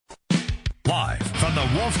Live from the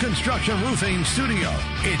Wolf Construction Roofing Studio,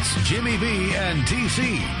 it's Jimmy B and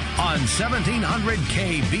TC on 1700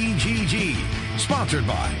 KBGG. Sponsored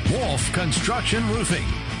by Wolf Construction Roofing.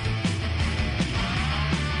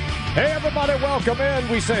 Hey, everybody, welcome in.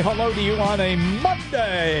 We say hello to you on a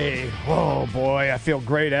Monday. Oh, boy, I feel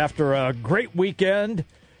great after a great weekend.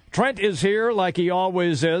 Trent is here like he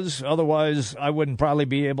always is. Otherwise, I wouldn't probably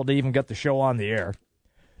be able to even get the show on the air.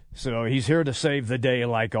 So he's here to save the day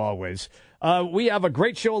like always. We have a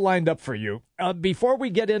great show lined up for you. Before we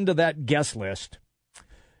get into that guest list,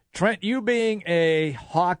 Trent, you being a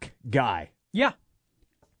Hawk guy. Yeah.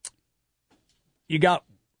 You got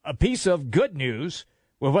a piece of good news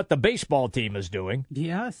with what the baseball team is doing.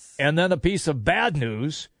 Yes. And then a piece of bad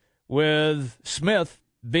news with Smith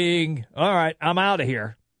being, all right, I'm out of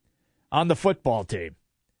here on the football team.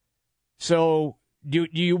 So do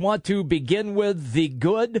you want to begin with the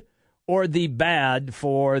good or the bad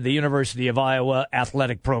for the University of Iowa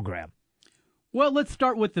athletic program? Well, let's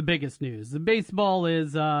start with the biggest news. The baseball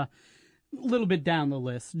is a little bit down the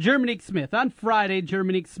list. Jerminique Smith. On Friday,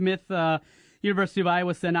 Jerminique Smith, University of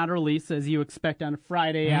Iowa sent out a release, as you expect on a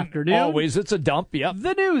Friday afternoon. Always. It's a dump, yep.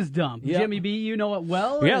 The news dump. Yep. Jimmy B, you know it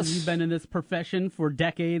well. Yes. You've been in this profession for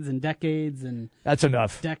decades and decades and That's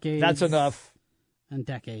enough. decades. That's enough. And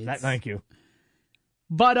decades. Thank you.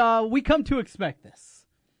 But we come to expect this.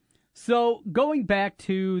 So going back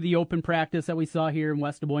to the open practice that we saw here in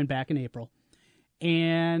West Des Moines back in April,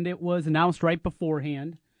 and it was announced right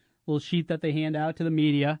beforehand, a little sheet that they hand out to the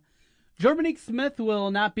media. Jerminique Smith will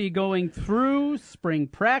not be going through spring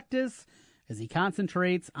practice as he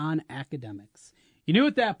concentrates on academics. You knew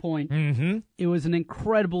at that point it was an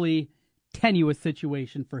incredibly tenuous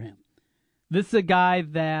situation for him. This is a guy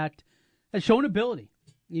that has shown ability.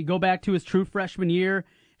 You go back to his true freshman year,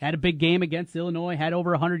 had a big game against Illinois, had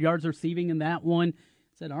over 100 yards receiving in that one.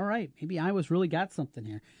 Said, all right, maybe Iowa's really got something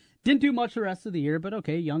here. Didn't do much the rest of the year, but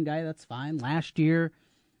okay, young guy, that's fine. Last year,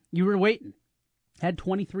 you were waiting. Had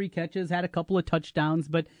 23 catches, had a couple of touchdowns,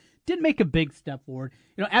 but didn't make a big step forward.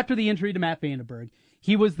 You know, after the injury to Matt Vandenberg,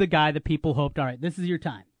 he was the guy that people hoped, all right, this is your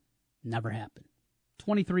time. Never happened.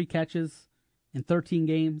 23 catches in 13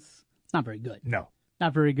 games. It's not very good. No.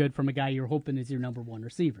 Not very good from a guy you're hoping is your number one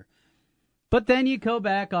receiver. But then you go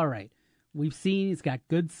back, all right, we've seen he's got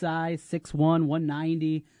good size, 6'1",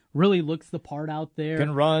 190, really looks the part out there.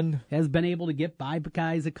 Can run. Has been able to get by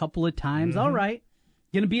guys a couple of times. All right,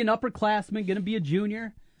 going to be an upperclassman, going to be a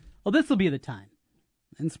junior. Well, this will be the time.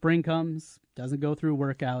 And spring comes, doesn't go through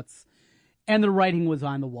workouts, and the writing was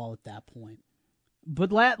on the wall at that point. But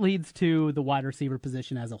that leads to the wide receiver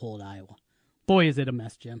position as a whole at Iowa. Boy, is it a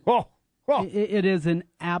mess, Jim. Oh. It is an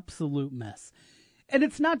absolute mess. And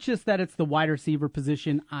it's not just that it's the wide receiver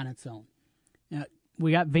position on its own.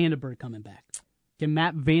 We got Vandenberg coming back. Can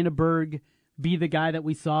Matt Vandenberg be the guy that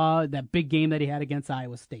we saw, that big game that he had against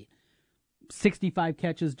Iowa State? 65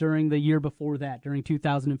 catches during the year before that, during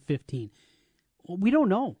 2015. Well, we don't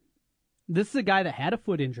know. This is a guy that had a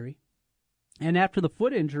foot injury. And after the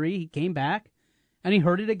foot injury, he came back and he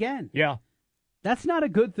hurt it again. Yeah. That's not a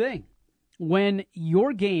good thing. When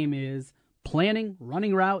your game is planning,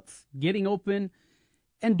 running routes, getting open,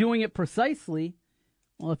 and doing it precisely,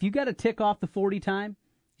 well, if you got to tick off the 40 time,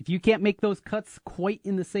 if you can't make those cuts quite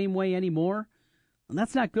in the same way anymore, well,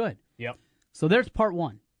 that's not good. Yep. So there's part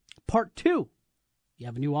one. Part two, you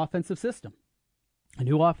have a new offensive system. A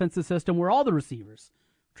new offensive system where all the receivers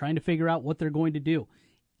are trying to figure out what they're going to do.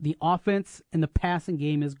 The offense and the passing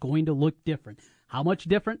game is going to look different. How much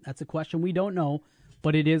different? That's a question we don't know.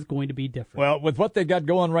 But it is going to be different. Well, with what they got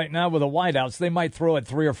going right now with the wideouts, they might throw it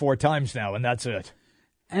 3 or 4 times now, and that's it.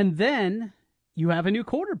 And then you have a new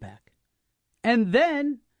quarterback. And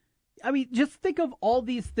then, just think of all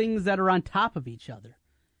these things that are on top of each other.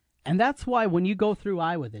 And that's why when you go through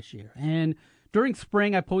Iowa this year, and during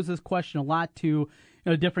spring, I pose this question a lot to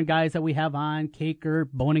different guys that we have on, Kaker,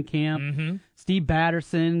 Bonenkamp, Steve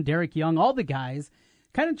Batterson, Derek Young, all the guys,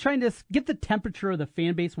 kind of trying to get the temperature of the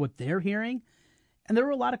fan base, what they're hearing. And there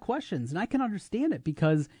were a lot of questions, and I can understand it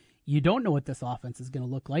because you don't know what this offense is going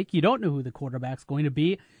to look like. You don't know who the quarterback's going to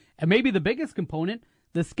be. And maybe the biggest component,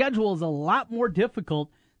 the schedule is a lot more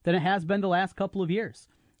difficult than it has been the last couple of years.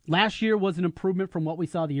 Last year was an improvement from what we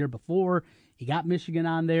saw the year before. You got Michigan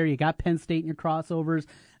on there. You got Penn State in your crossovers.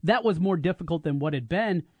 That was more difficult than what had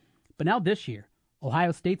been. But now this year,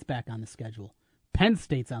 Ohio State's back on the schedule. Penn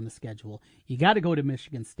State's on the schedule. You got to go to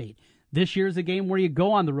Michigan State. This year's a game where you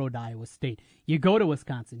go on the road to Iowa State. You go to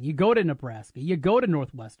Wisconsin. You go to Nebraska. You go to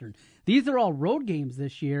Northwestern. These are all road games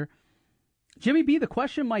this year. Jimmy B, the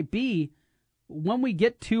question might be, when we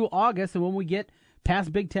get to August and when we get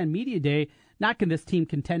past Big Ten Media Day, Not can this team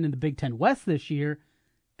contend in the Big Ten West this year.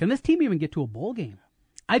 Can this team even get to a bowl game?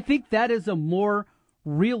 I think that is a more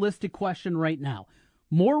realistic question right now.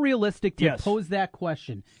 More realistic to pose that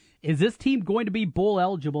question. Is this team going to be bowl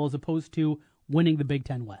eligible as opposed to winning the Big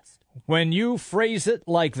Ten West? When you phrase it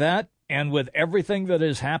like that, and with everything that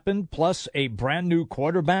has happened, plus a brand new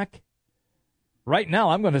quarterback, right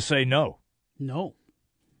now I'm going to say no. No.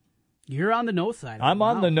 You're on the no side. I'm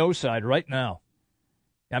on the no side right now.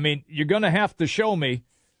 I mean, you're going to have to show me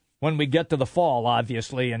when we get to the fall,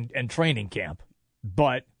 obviously, and training camp.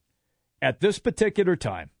 But at this particular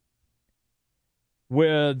time,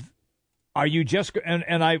 are you just,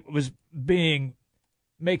 and I was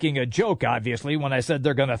making a joke, obviously, when I said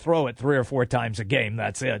they're going to throw it 3 or 4 times a game.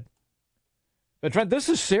 That's it. But, Trent, this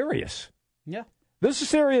is serious. Yeah. This is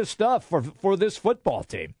serious stuff for this football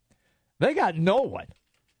team. They got no one.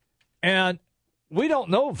 And we don't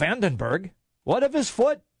know Vandenberg. What if his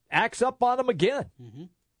foot acts up on him again? Mm-hmm. I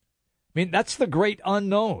mean, that's the great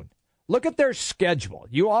unknown. Look at their schedule.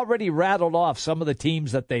 You already rattled off some of the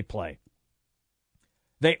teams that they play.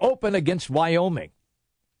 They open against Wyoming.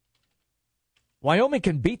 Wyoming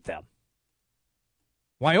can beat them.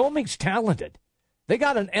 Wyoming's talented. They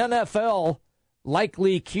got an NFL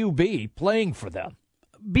likely QB playing for them.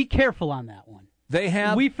 Be careful on that one.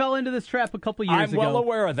 We fell into this trap a couple years ago. I'm well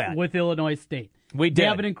aware of that. With Illinois State. We did. They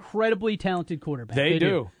have an incredibly talented quarterback. They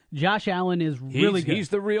do. Josh Allen is really good. He's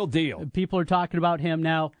the real deal. People are talking about him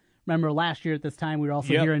now. Remember last year at this time, we were also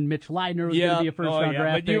hearing Mitch Leidner was going to be a first-round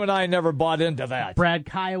draft pick. But you and I never bought into that. Brad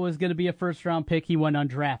Kaya was going to be a first-round pick. He went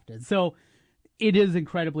undrafted. So it is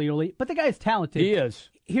incredibly early. But the guy's talented. He is.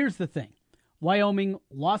 Here's the thing. Wyoming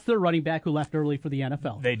lost their running back who left early for the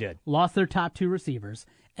NFL. They did. Lost their top 2 receivers.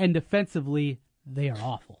 And defensively, they are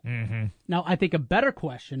awful. Mm-hmm. Now, I think a better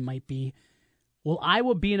question might be, will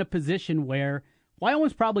Iowa be in a position where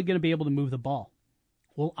Wyoming's probably going to be able to move the ball?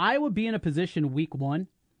 Will Iowa be in a position week 1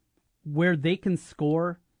 where they can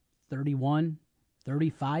score 31,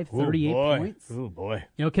 35, 38 points? Oh, boy.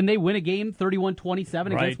 Can they win a game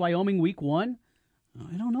 31-27 against Wyoming week 1?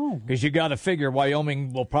 I don't know. Because you got to figure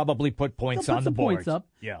Wyoming will probably put points on the board. Points up.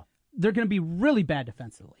 Yeah. They're going to be really bad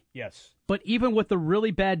defensively. Yes. But even with the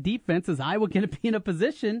really bad defense, is Iowa going to be in a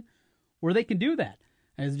position where they can do that?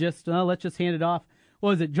 It's just, let's just hand it off.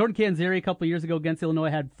 What was it? Jordan Canzeri a couple of years ago against Illinois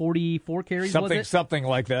had 44 carries, Something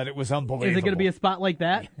like that. It was unbelievable. Is it going to be a spot like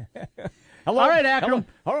that? Hello, all right, Akram.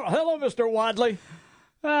 Hello, Mr. Wadley.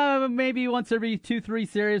 Maybe once every 2-3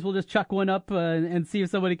 series, we'll just chuck one up and see if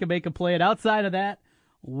somebody can make a play. And outside of that,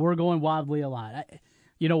 we're going Wadley a lot.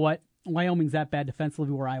 You know what? Wyoming's that bad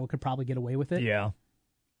defensively where Iowa could probably get away with it. Yeah.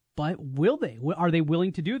 But will they? Are they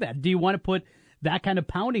willing to do that? Do you want to put that kind of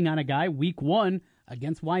pounding on a guy week 1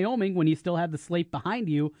 against Wyoming when you still have the slate behind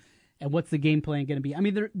you? And what's the game plan going to be? I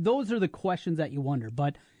mean, those are the questions that you wonder.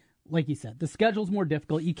 But like you said, the schedule's more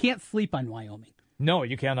difficult. You can't sleep on Wyoming. No,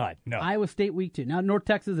 you cannot. No. Iowa State week 2. Now, North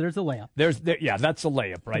Texas, there's a layup. That's a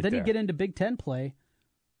layup right there. But then you get into Big Ten play.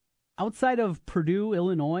 Outside of Purdue,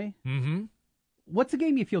 Illinois, what's a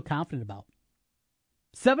game you feel confident about?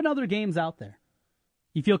 7 other games out there.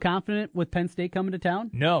 You feel confident with Penn State coming to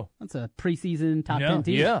town? No. That's a preseason top 10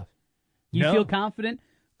 team. Yeah. You feel confident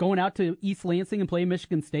going out to East Lansing and playing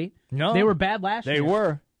Michigan State? No. They were bad last year. They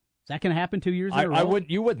were. Is that going to happen 2 years in a row?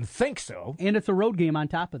 You wouldn't think so. And it's a road game on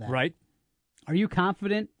top of that. Right. Are you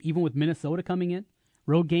confident, even with Minnesota coming in?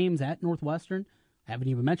 Road games at Northwestern? I haven't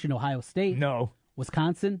even mentioned Ohio State. No.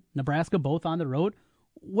 Wisconsin, Nebraska, both on the road.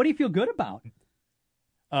 What do you feel good about?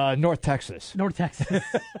 North Texas. North Texas.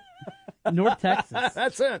 North Texas.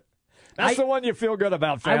 That's it. That's the one you feel good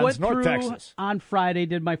about, fans. I went North through Texas. On Friday,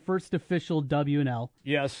 did my first official W&L.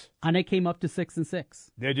 Yes. And I came up to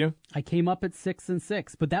 6-6. Did you? I came up at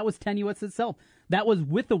 6-6, but that was tenuous itself. That was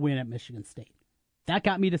with the win at Michigan State. That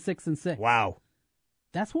got me to 6-6. Wow.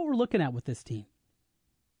 That's what we're looking at with this team.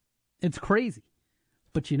 It's crazy.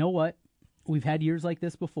 But you know what? We've had years like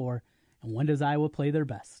this before. And when does Iowa play their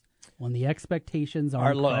best? When the expectations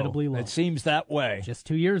are incredibly low. It seems that way. Just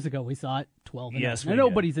 2 years ago, we saw it 12-9. Yes, now,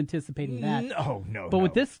 nobody's anticipating that. No. But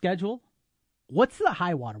with this schedule, what's the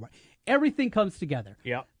high water mark? Everything comes together.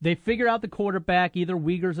 Yeah. They figure out the quarterback, either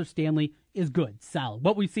Wiegers or Stanley, is good, solid.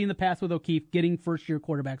 What we've seen in the past with O'Keefe, getting first-year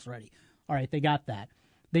quarterbacks ready. All right, they got that.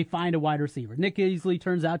 They find a wide receiver. Nick Easley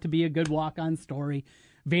turns out to be a good walk-on story.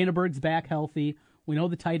 Vandenberg's back healthy. We know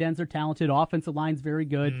the tight ends are talented. Offensive line's very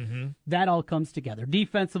good. Mm-hmm. That all comes together.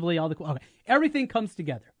 Defensively, everything comes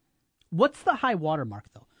together. What's the high water mark,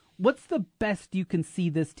 though? What's the best you can see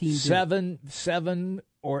this team do? 7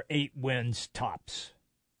 or 8 wins tops.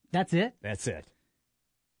 That's it? That's it.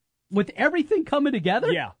 With everything coming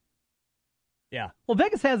together? Yeah. Yeah. Well,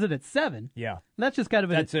 Vegas has it at 7. Yeah. That's just kind of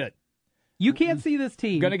That's it. You can't see this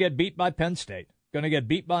team. Going to get beat by Penn State. Going to get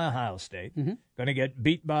beat by Ohio State. Mm-hmm. Going to get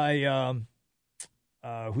beat by,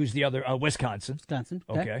 who's the other? Wisconsin. Wisconsin.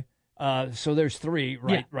 Okay. So there's 3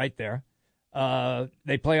 right there.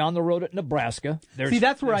 They play on the road at Nebraska. See,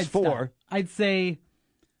 that's where there's I'd 4. stop. I'd say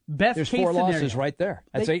best There's case 4 scenario. losses right there.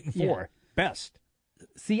 That's 8 and 4. Yeah. Best.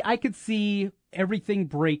 See, I could see everything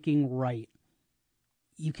breaking right.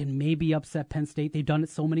 You can maybe upset Penn State. They've done it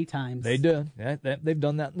so many times. They did. They've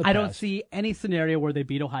done that in the past. I don't see any scenario where they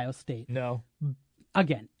beat Ohio State. No.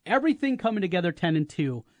 Again, everything coming together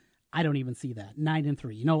 10-2. I don't even see that.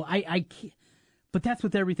 9-3. You know, I can't. But that's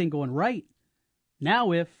with everything going right.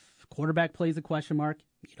 Now, if quarterback plays a question mark,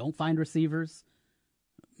 you don't find receivers.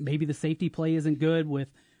 Maybe the safety play isn't good with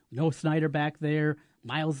no Snyder back there.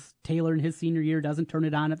 Miles Taylor in his senior year doesn't turn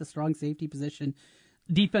it on at the strong safety position.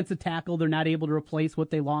 Defensive tackle, they're not able to replace what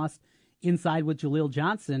they lost inside with Jaleel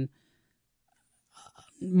Johnson.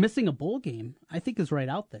 Missing a bowl game, I think, is right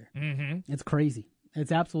out there. Mm-hmm. It's crazy.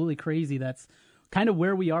 It's absolutely crazy. That's kind of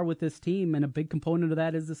where we are with this team, and a big component of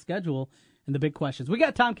that is the schedule and the big questions. We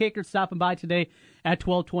got Tom Kakert stopping by today at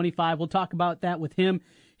 12:25. We'll talk about that with him,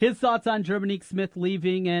 his thoughts on Jermanique Smith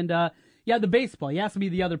leaving, and, the baseball. He asked me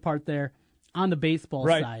the other part there on the baseball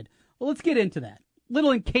side. Well, let's get into that.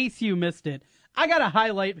 Little in case you missed it, I got a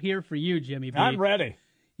highlight here for you, Jimmy B. I'm ready.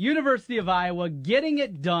 University of Iowa getting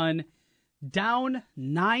it done, down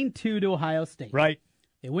 9-2 to Ohio State. Right.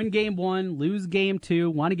 They win game 1, lose game 2,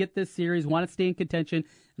 want to get this series, want to stay in contention,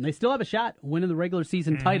 and they still have a shot at winning the regular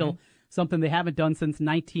season title, something they haven't done since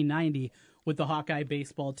 1990 with the Hawkeye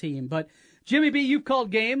baseball team. But, Jimmy B, you've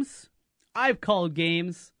called games. I've called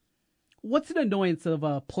games. What's an annoyance of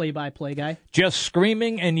a play-by-play guy? Just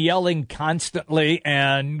screaming and yelling constantly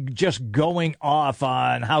and just going off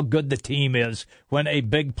on how good the team is when a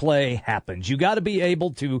big play happens. You got to be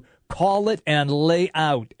able to call it and lay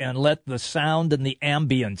out and let the sound and the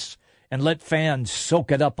ambience and let fans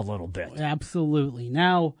soak it up a little bit. Absolutely.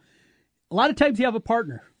 Now, a lot of times you have a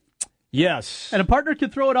partner. Yes. And a partner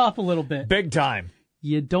can throw it off a little bit. Big time.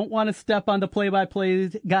 You don't want to step on the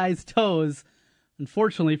play-by-play guy's toes.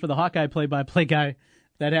 Unfortunately for the Hawkeye play-by-play guy,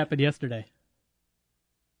 that happened yesterday.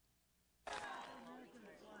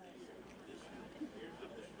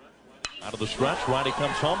 Out of the stretch, Riley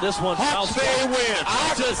comes home. This one's Hawks, they win.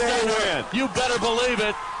 They win. You better believe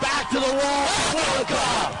it. Back to the wall.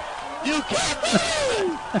 You can't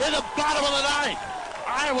believe it. In the bottom of the ninth,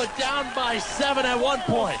 Iowa down by 7 at one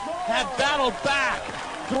point. Have battled back.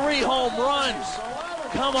 3 home runs.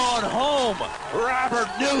 Come on home, Robert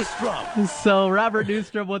Newstrom. So Robert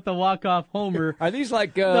Newstrom with the walk-off homer. Are these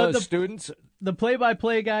like students? The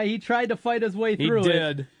play-by-play guy, he tried to fight his way through He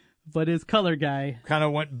did. but his color guy Kind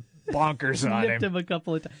of went bonkers on nipped him a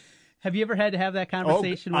couple of times. Have you ever had to have that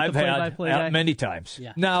conversation with I've the play-by-play guy? had many times.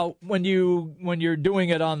 Yeah. Now, when you're doing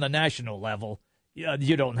it on the national level,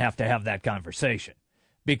 you don't have to have that conversation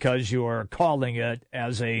because you're calling it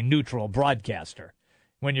as a neutral broadcaster.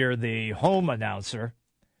 When you're the home announcer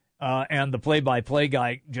and the play-by-play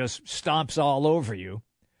guy just stomps all over you,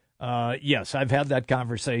 yes, I've had that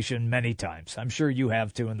conversation many times. I'm sure you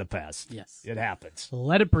have too in the past. Yes. It happens.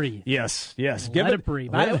 Let it breathe. Yes. Let it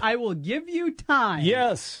breathe. I will give you time.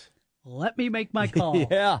 Yes. Let me make my call.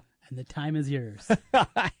 Yeah. And the time is yours.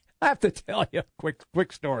 I have to tell you a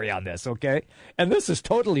quick story on this, okay? And this is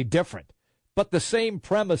totally different, but the same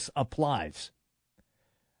premise applies.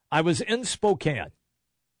 I was in Spokane,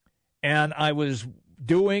 and I was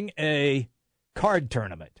doing a card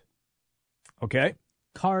tournament, okay?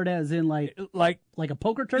 Card as in like a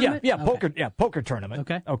poker tournament? Yeah, Okay. poker tournament.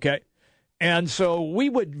 Okay. And so we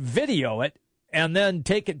would video it and then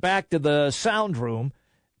take it back to the sound room.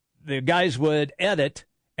 The guys would edit,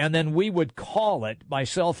 and then we would call it,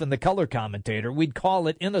 myself and the color commentator, we'd call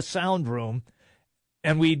it in a sound room,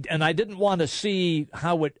 and I didn't want to see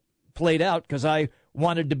how it played out because I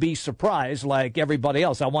wanted to be surprised like everybody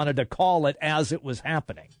else. I wanted to call it as it was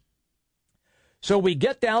happening. So we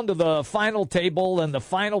get down to the final table and the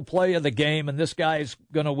final play of the game, and this guy's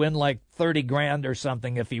going to win like $30,000 or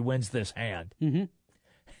something if he wins this hand. Mm-hmm.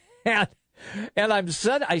 And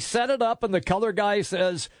I set it up, and the color guy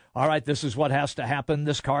says, all right, this is what has to happen.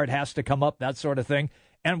 This card has to come up, that sort of thing.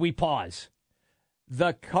 And we pause.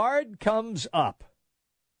 The card comes up.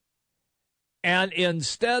 And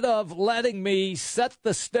instead of letting me set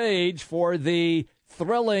the stage for the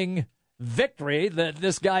thrilling victory that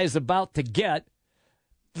this guy is about to get,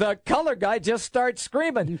 the color guy just starts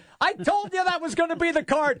screaming, I told you that was going to be the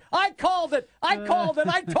card. I called it. I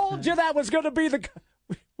told you that was going to be the card.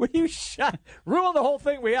 Will you ruin the whole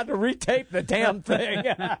thing? We had to retape the damn thing.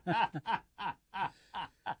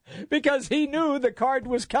 Because he knew the card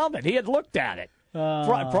was coming. He had looked at it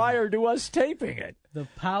prior to us taping it. The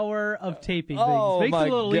power of taping Oh, things. Makes my it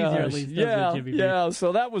a little gosh. easier, at least, doesn't it, Jimmy B? Yeah,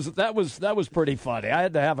 so that was pretty funny. I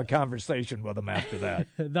had to have a conversation with him after that.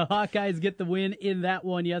 The Hawkeyes get the win in that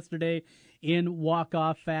one yesterday in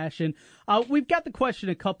walk-off fashion. We've got the question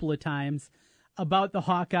a couple of times about the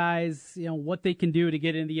Hawkeyes, what they can do to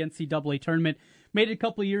get in the NCAA tournament. Made it a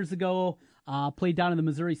couple of years ago, played down in the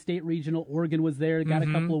Missouri State Regional. Oregon was there, got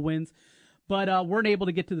a couple of wins, but weren't able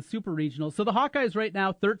to get to the Super Regional. So the Hawkeyes right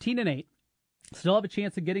now, 13-8. Still have a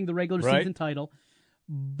chance of getting the regular season title,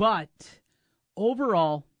 but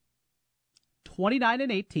overall,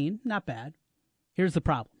 29-18, not bad. Here's the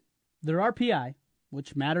problem: their RPI,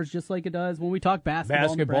 which matters just like it does when we talk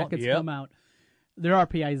basketball and the brackets come out. Their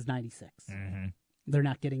RPI is 96. They're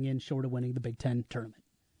not getting in short of winning the Big Ten tournament.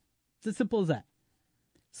 It's as simple as that.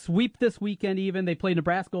 Sweep this weekend even. They play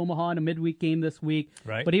Nebraska-Omaha in a midweek game this week.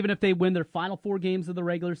 Right. But even if they win their final 4 games of the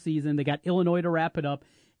regular season, they got Illinois to wrap it up.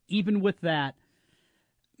 Even with that,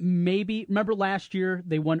 maybe, remember last year,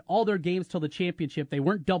 they won all their games till the championship. They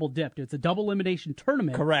weren't double-dipped. It's a double elimination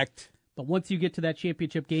tournament. Correct. But once you get to that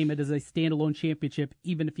championship game, it is a standalone championship,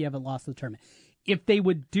 even if you haven't lost the tournament. If they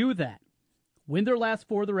would do that, win their last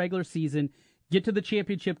 4 of the regular season, get to the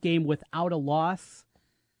championship game without a loss,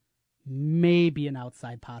 maybe an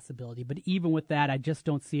outside possibility. But even with that, I just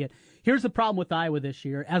don't see it. Here's the problem with Iowa this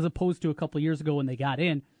year, as opposed to a couple of years ago when they got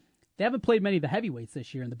in. They haven't played many of the heavyweights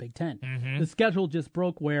this year in the Big Ten. The schedule just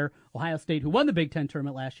broke where Ohio State, who won the Big Ten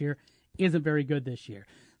tournament last year, isn't very good this year.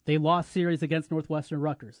 They lost series against Northwestern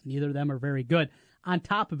Rutgers. Neither of them are very good. On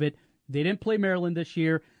top of it, they didn't play Maryland this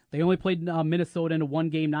year. They only played Minnesota in a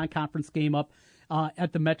 1-game non-conference game up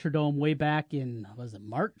at the Metrodome way back in, was it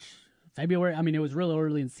March? February? I mean, it was really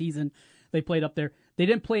early in the season. They played up there. They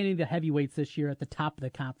didn't play any of the heavyweights this year at the top of the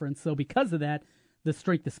conference. So because of that, the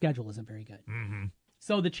strength of schedule isn't very good.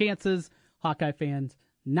 So the chances, Hawkeye fans,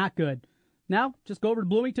 not good. Now, just go over to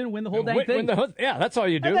Bloomington and win the whole dang thing. Yeah, that's all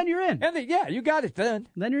you do. And then you're in. Yeah, you got it then.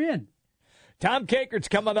 Then you're in. Tom Kakert's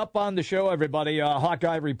coming up on the show, everybody.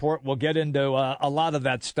 Hawkeye Report. We'll get into a lot of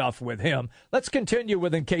that stuff with him. Let's continue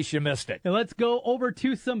with In Case You Missed It. And let's go over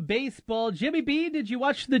to some baseball. Jimmy B, did you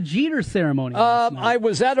watch the Jeter ceremony last night? I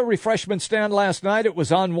was at a refreshment stand last night. It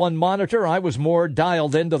was on one monitor. I was more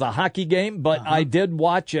dialed into the hockey game, but I did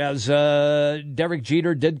watch as Derek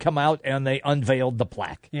Jeter did come out and they unveiled the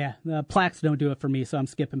plaque. Yeah, the plaques don't do it for me, so I'm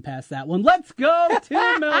skipping past that one. Let's go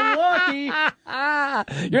to Milwaukee.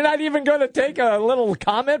 You're not even going to take a little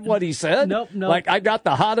comment what he said? Nope. Like, I got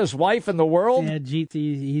the hottest wife in the world? Yeah,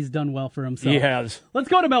 he's done well for himself. He has. Let's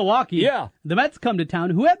go to Milwaukee. Yeah. The Mets come to town,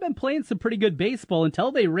 who had been playing some pretty good baseball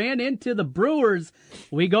until they ran into the Brewers.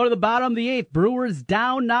 We go to the bottom of the 8th. Brewers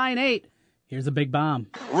down 9-8. Here's a big bomb.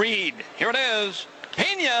 Reed, here it is.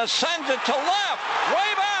 Pena sends it to left.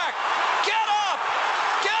 Way back. Get up.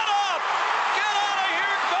 Get up. Get out of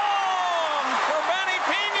here. Gone for Manny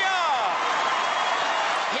Pena.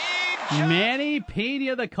 Manny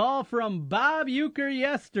Pena, the call from Bob Uecker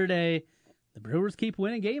yesterday. The Brewers keep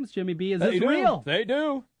winning games, Jimmy B. Is this real? They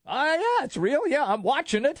do. Yeah, it's real. Yeah, I'm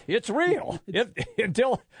watching it. It's real.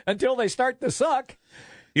 Until they start to suck.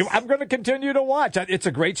 I'm going to continue to watch. It's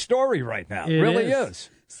a great story right now. It really is.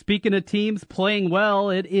 Speaking of teams playing well,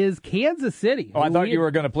 it is Kansas City. Oh, I thought you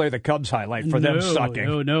were going to play the Cubs highlight for them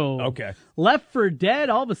sucking. No. Okay. Left for dead.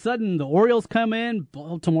 All of a sudden, the Orioles come in.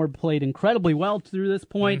 Baltimore played incredibly well through this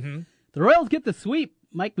point. The Royals get the sweep.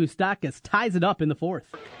 Mike Moustakas ties it up in the 4th.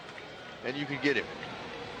 And you can get him.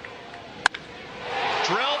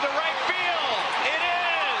 Drilled to right field. It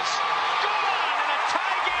is gone in a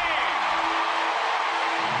tie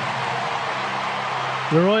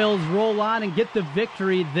game. The Royals roll on and get the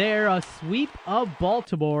victory there. A sweep of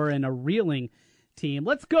Baltimore and a reeling team.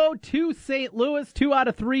 Let's go to St. Louis. 2 out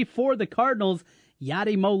of 3 for the Cardinals.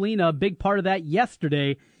 Yadier Molina, a big part of that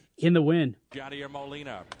yesterday in the win. Yadier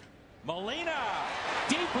Molina,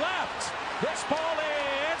 deep left. This ball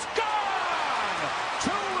is gone.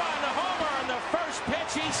 2-run homer on the first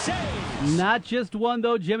pitch he saves. Not just one,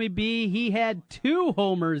 though, Jimmy B. He had 2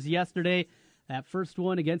 homers yesterday. That first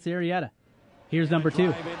one against Arrieta. Here's number 2.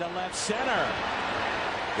 Drive into left center.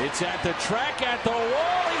 It's at the track, at the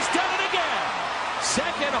wall. He's done it again.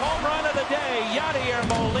 Second home run of the day, Yadier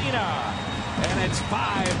Molina. And it's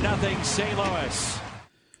 5-0 St. Louis.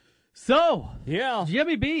 So, yeah,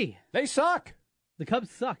 Jimmy B. They suck. The Cubs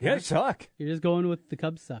suck. Yeah, right? they suck. You're just going with the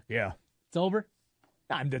Cubs suck. Yeah. It's over?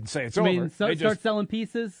 I didn't say it's I over. mean, start selling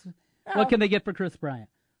pieces. What can they get for Chris Bryant?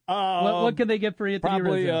 What can they get for Anthony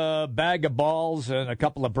Probably Rizzo? a bag of balls and a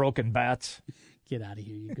couple of broken bats. Get out of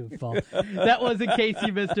here, you goofball. That was In Case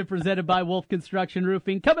You Missed It, presented by Wolf Construction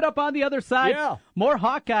Roofing. Coming up on the other side, more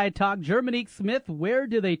Hawkeye talk. Germanique Smith, where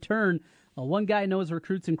do they turn? One guy knows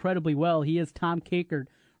recruits incredibly well. He is Tom Kakert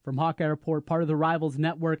from Hawkeye Report, part of the Rivals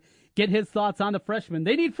Network. Get his thoughts on the freshmen.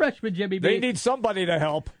 They need freshmen, Jimmy B. They need somebody to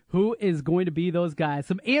help. Who is going to be those guys?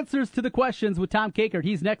 Some answers to the questions with Tom Kakert.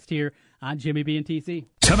 He's next here on Jimmy B and TC.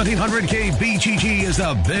 1700 KBGG is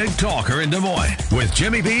the big talker in Des Moines with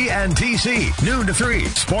Jimmy B and TC. Noon to 3.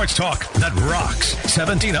 Sports talk that rocks.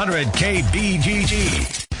 1700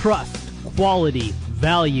 KBGG. Trust, quality,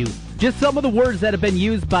 value. Just some of the words that have been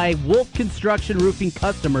used by Wolf Construction Roofing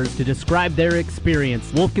customers to describe their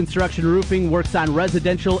experience. Wolf Construction Roofing works on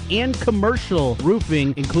residential and commercial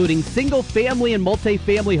roofing, including single-family and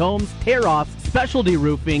multi-family homes, tear-offs, specialty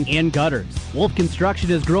roofing, and gutters. Wolf Construction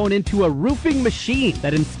has grown into a roofing machine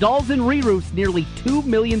that installs and re-roofs nearly 2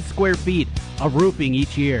 million square feet of roofing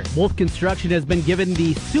each year. Wolf Construction has been given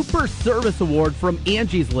the Super Service Award from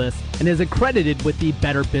Angie's List and is accredited with the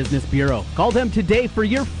Better Business Bureau. Call them today for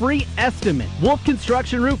your free estimate. Wolf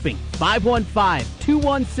Construction Roofing,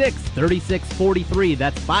 515-216-3643.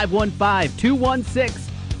 That's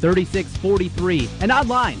 515-216-3643. And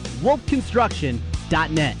online,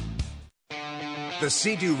 wolfconstruction.net. The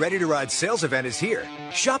Sea-Doo Ready to Ride sales event is here.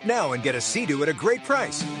 Shop now and get a Sea-Doo at a great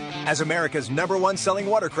price. As America's #1 selling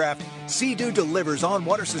watercraft, Sea-Doo delivers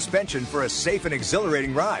on-water suspension for a safe and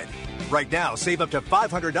exhilarating ride. Right now, save up to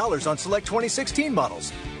 $500 on select 2016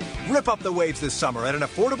 models. Rip up the waves this summer at an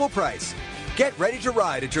affordable price. Get ready to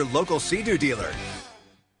ride at your local Sea-Doo dealer.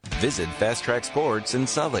 Visit Fast Track Sports in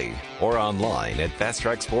Sully or online at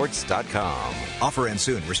fasttracksports.com. Offer ends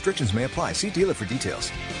soon. Restrictions may apply. See dealer for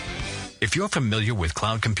details. If you're familiar with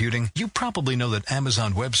cloud computing, you probably know that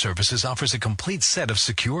Amazon Web Services offers a complete set of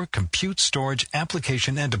secure compute, storage,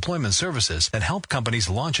 application, and deployment services that help companies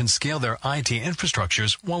launch and scale their IT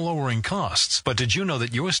infrastructures while lowering costs. But did you know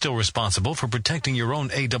that you're still responsible for protecting your own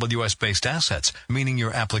AWS-based assets, meaning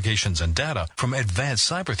your applications and data, from advanced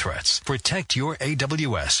cyber threats? Protect your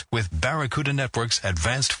AWS with Barracuda Network's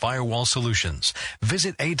advanced firewall solutions.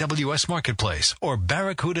 Visit AWS Marketplace or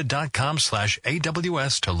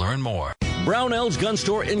barracuda.com/AWS to learn more. Brownell's Gun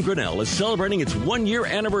Store in Grinnell is celebrating its 1-year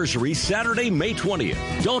anniversary Saturday, May 20th.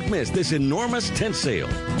 Don't miss this enormous tent sale.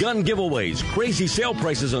 Gun giveaways, crazy sale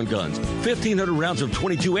prices on guns, 1,500 rounds of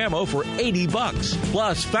 .22 ammo for $80.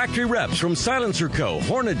 Plus factory reps from Silencer Co.,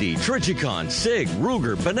 Hornady, Trijicon, SIG,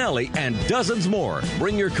 Ruger, Benelli, and dozens more.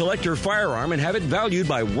 Bring your collector firearm and have it valued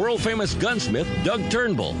by world-famous gunsmith Doug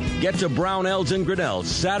Turnbull. Get to Brownell's in Grinnell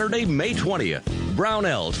Saturday, May 20th.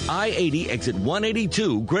 Brownell's, I-80, exit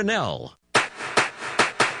 182, Grinnell.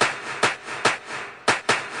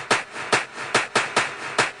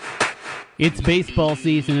 It's baseball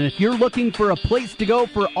season, and if you're looking for a place to go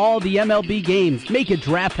for all the MLB games, make it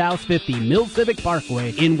Draft House 50, Mill Civic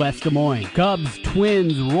Parkway in West Des Moines. Cubs,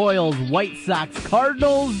 Twins, Royals, White Sox,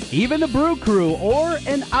 Cardinals, even the Brew Crew, or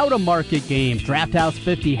an out-of-market game. Draft House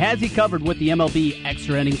 50 has you covered with the MLB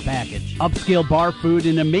Extra Innings package. Upscale bar food,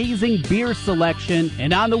 an amazing beer selection,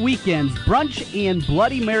 and on the weekends, brunch and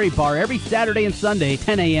Bloody Mary bar every Saturday and Sunday,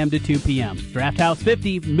 10 a.m. to 2 p.m. Draft House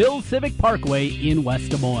 50, Mill Civic Parkway in West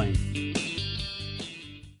Des Moines.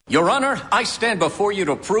 Your Honor, I stand before you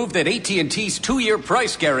to prove that AT&T's 2-year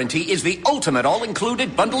price guarantee is the ultimate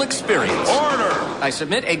all-included bundle experience. Order! I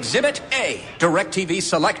submit Exhibit A, DirecTV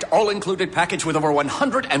Select all-included package with over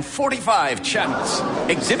 145 channels.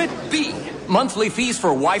 Exhibit B, monthly fees for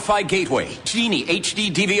Wi-Fi gateway, Genie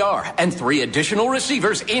HD DVR, and 3 additional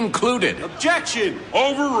receivers included. Objection!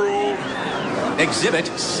 Overruled. Exhibit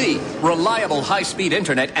C, reliable high-speed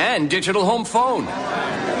internet and digital home phone.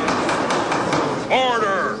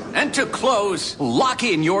 Order! And to close, lock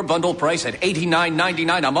in your bundle price at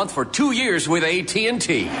 $89.99 a month for 2 years with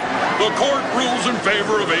AT&T. The court rules in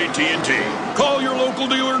favor of AT&T. Call your local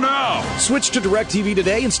dealer now. Switch to DirecTV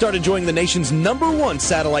today and start enjoying the nation's #1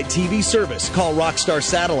 satellite TV service. Call Rockstar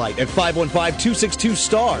Satellite at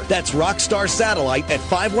 515-262-STAR. That's Rockstar Satellite at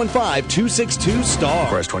 515-262-STAR.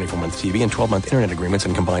 Requires 24-month TV and 12-month internet agreements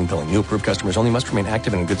and combined billing. New approved customers only must remain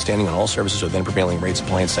active and in good standing on all services with then prevailing rates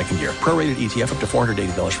apply in second year. Prorated ETF up to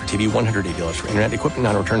 $480 for TV, $180 for internet, equipment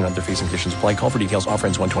non-return, and other fees and conditions apply. Call for details. Offer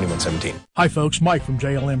ends 1/21/17. Hi folks, Mike from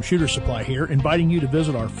JLM Shooter Supply here, inviting you to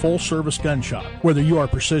visit our full-service gun shop. Whether you are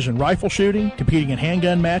precision rifle shooting, competing in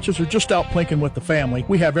handgun matches, or just out plinking with the family,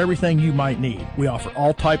 we have everything you might need. We offer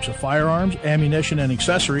all types of firearms, ammunition, and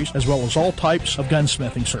accessories, as well as all types of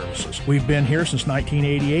gunsmithing services. We've been here since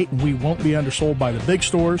 1988, and we won't be undersold by the big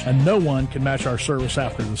stores, and no one can match our service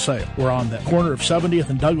after the sale. We're on the corner of 70th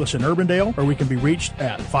and Douglas in Urbandale, or we can be reached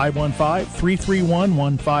at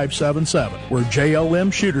 515-331-1577. We're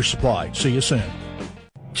JLM Shooter Supply. See you soon.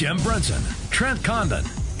 Jim Brenson, Trent Condon.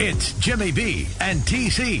 It's Jimmy B and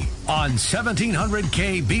TC on 1700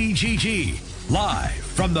 KBGG. Live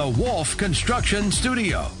from the Wolf Construction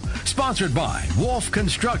Studio. Sponsored by Wolf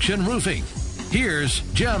Construction Roofing. Here's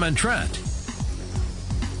Jim and Trent.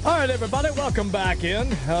 All right, everybody, welcome back in.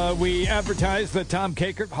 We advertised that Tom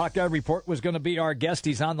Kakert, Hawkeye Report, was going to be our guest.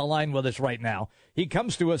 He's on the line with us right now. He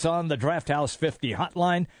comes to us on the Draft House 50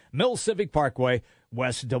 hotline, Mill Civic Parkway,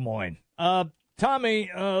 West Des Moines. Tommy,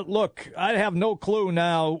 look, I have no clue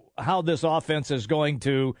now how this offense is going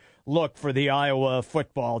to look for the Iowa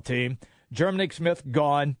football team. Jeremy Smith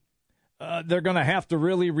gone. They're going to have to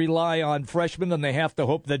really rely on freshmen, and they have to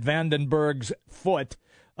hope that Vandenberg's foot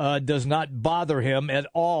does not bother him at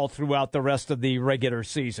all throughout the rest of the regular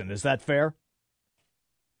season. Is that fair?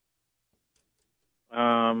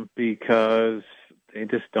 Because they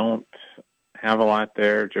just don't have a lot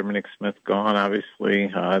there. Jeremy Smith gone,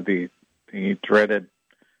 obviously. The dreaded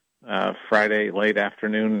Friday late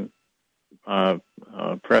afternoon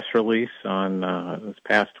press release on this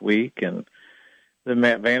past week, and the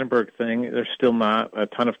Matt Vandenberg thing, there's still not a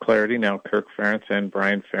ton of clarity. Now Kirk Ferentz and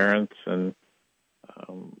Brian Ferentz and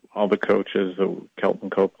all the coaches, Kelton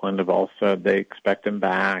Copeland, have all said they expect him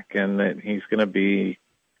back and that he's going to be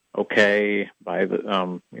okay by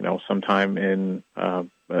the sometime in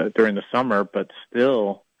during the summer. But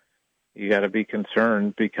still, you got to be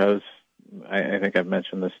concerned because I think I've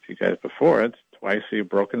mentioned this to you guys before. It's twice you've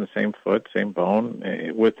broken the same foot, same bone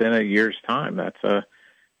within a year's time. That's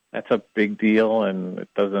a big deal, and it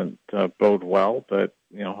doesn't bode well. But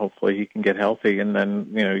hopefully he can get healthy. And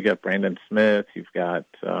then you got Brandon Smith, you've got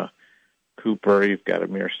Cooper, you've got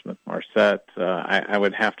Amir Smith-Marset. I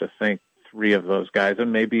would have to think three of those guys,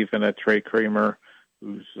 and maybe even a Trey Kramer,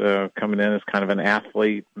 who's coming in as kind of an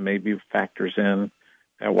athlete, maybe factors in.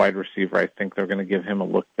 At wide receiver, I think they're going to give him a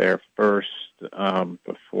look there first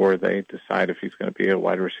before they decide if he's going to be a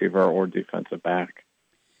wide receiver or defensive back.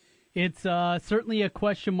 It's certainly a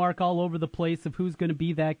question mark all over the place of who's going to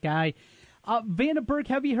be that guy. Vandenberg,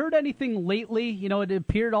 have you heard anything lately? It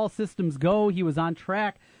appeared all systems go. He was on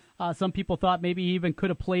track. Some people thought maybe he even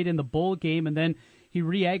could have played in the bowl game, and then he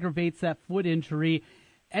re-aggravates that foot injury.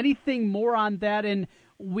 Anything more on that? And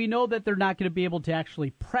we know that they're not going to be able to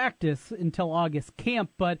actually practice until August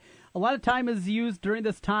camp, but a lot of time is used during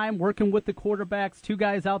this time working with the quarterbacks, two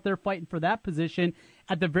guys out there fighting for that position.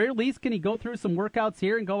 At the very least, can he go through some workouts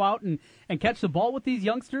here and go out and catch the ball with these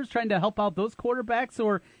youngsters, trying to help out those quarterbacks,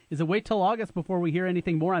 or is it wait till August before we hear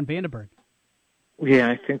anything more on Vandenberg? Yeah,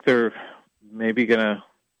 I think they're maybe going to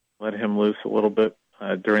let him loose a little bit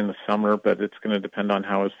during the summer, but it's going to depend on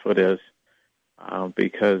how his foot is.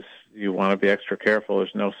 Because you want to be extra careful. There's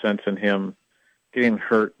no sense in him getting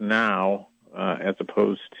hurt now, as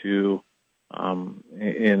opposed to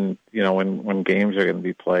when games are going to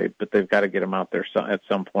be played. But they've got to get him out there at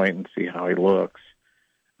some point and see how he looks.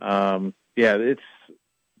 It's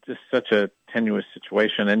just such a tenuous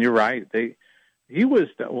situation. And you're right. When we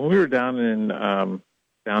were down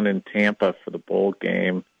in Tampa for the bowl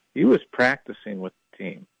game, he was practicing with the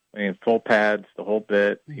team. I mean, full pads, the whole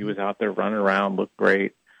bit. He was out there running around, looked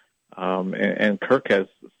great. And Kirk has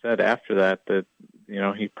said after that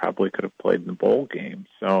he probably could have played in the bowl game.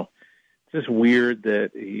 So it's just weird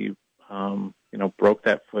that he, broke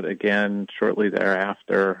that foot again shortly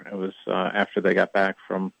thereafter. It was after they got back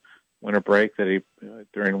from winter break that he,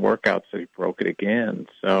 during workouts, that he broke it again.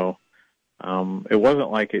 So it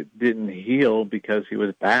wasn't like it didn't heal because he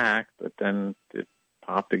was back, but then it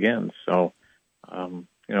popped again. So,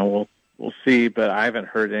 we'll see, but I haven't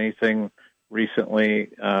heard anything recently.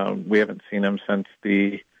 We haven't seen him since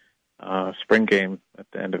the spring game at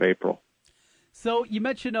the end of April. So you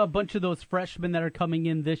mentioned a bunch of those freshmen that are coming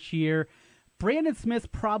in this year. Brandon Smith's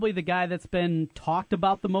probably the guy that's been talked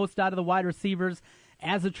about the most out of the wide receivers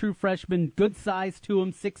as a true freshman. Good size to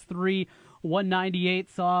him, 6'3", 198.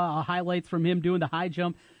 Saw highlights from him doing the high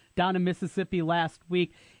jump down in Mississippi last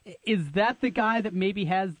week. Is that the guy that maybe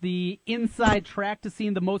has the inside track to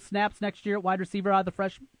seeing the most snaps next year at wide receiver out of the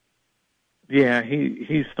freshmen? Yeah,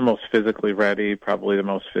 he's the most physically ready, probably the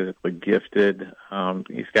most physically gifted.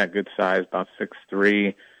 He's got good size, about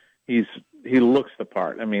 6'3". He looks the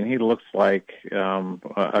part. I mean, he looks like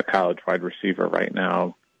a college wide receiver right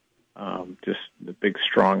now. just a big,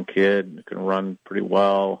 strong kid who can run pretty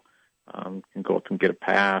well, can go up and get a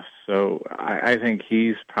pass. So I think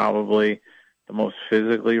he's probably the most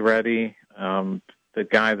physically ready. The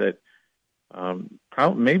guy that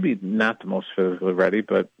probably maybe not the most physically ready,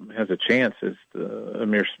 but has a chance is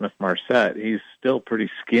Amir Smith-Marset. He's still pretty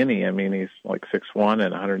skinny. I mean, he's like 6'1"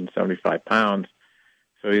 and 175 pounds.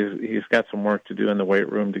 So he's got some work to do in the weight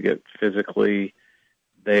room to get physically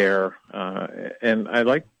there. And I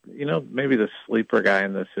like, maybe the sleeper guy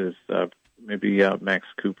in this is maybe Max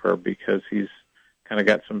Cooper, because he's kind of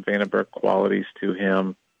got some Vandenberg qualities to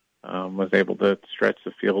him. Was able to stretch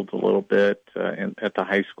the field a little bit at the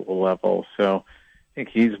high school level. So I think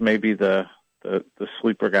he's maybe the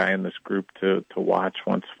sleeper guy in this group to watch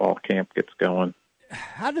once fall camp gets going.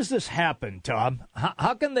 How does this happen, Tom?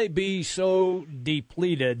 How can they be so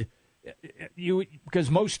depleted? Because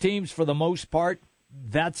most teams, for the most part,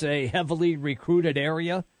 that's a heavily recruited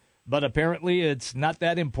area, but apparently it's not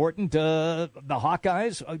that important to the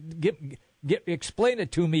Hawkeyes. Explain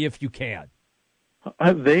it to me if you can.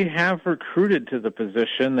 They have recruited to the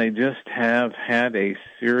position. They just have had a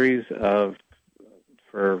series of,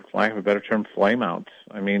 for lack of a better term, flameouts.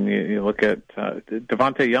 I mean, you look at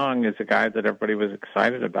Devontae Young is a guy that everybody was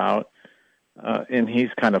excited about, and he's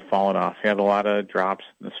kind of fallen off. He had a lot of drops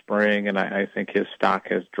in the spring, and I think his stock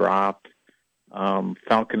has dropped.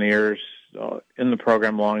 Falconeer's in the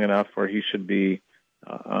program long enough where he should be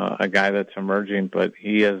a guy that's emerging, but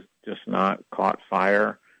he has just not caught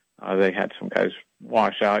fire. They had some guys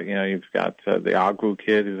wash out. You've got the Agwu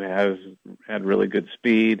kid who has had really good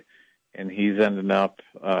speed, and he's ended up,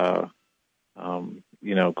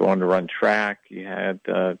 going to run track. You had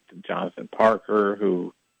Jonathan Parker,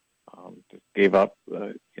 who gave up,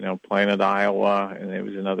 playing at Iowa, and it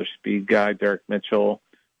was another speed guy. Derek Mitchell,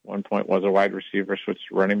 at one point was a wide receiver, switched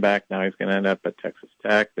to running back. Now he's going to end up at Texas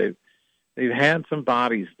Tech. They've had some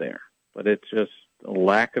bodies there, but it's just a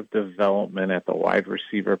lack of development at the wide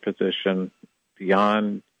receiver position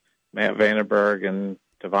beyond Matt Vandenberg and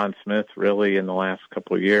Devon Smith really in the last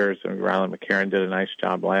couple of years. I mean, Rylan McCarron did a nice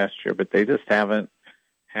job last year, but they just haven't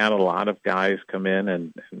had a lot of guys come in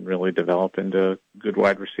and really develop into good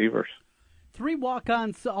wide receivers. 3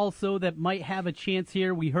 walk-ons also that might have a chance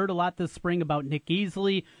here. We heard a lot this spring about Nick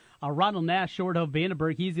Easley. Ronald Nash, short of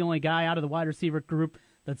Vandenberg, he's the only guy out of the wide receiver group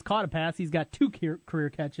that's caught a pass. He's got 2 career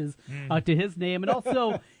catches to his name. And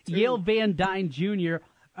also Yale Van Dyne Jr.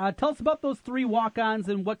 Tell us about those 3 walk-ons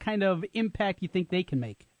and what kind of impact you think they can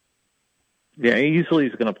make. Yeah,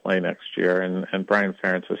 Easley's going to play next year, and Brian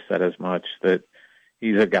Ferentz has said as much, that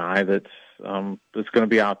he's a guy that's going to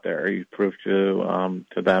be out there. He proved to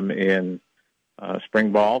them in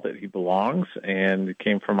spring ball that he belongs, and he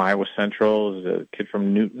came from Iowa Central as a kid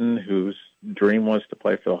from Newton whose dream was to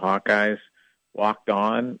play for the Hawkeyes. Walked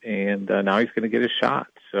on, and now he's going to get his shot.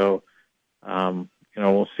 So,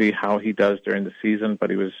 we'll see how he does during the season, but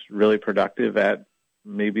he was really productive at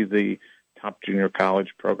maybe the top junior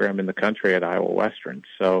college program in the country at Iowa Western.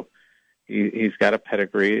 So he's got a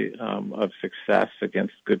pedigree of success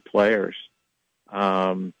against good players.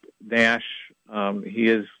 Nash, he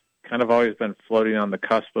has kind of always been floating on the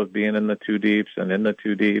cusp of being in the 2 deeps and in the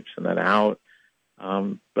 2 deeps and then out.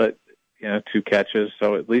 But 2 catches,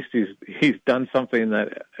 so at least he's done something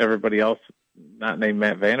that everybody else, not named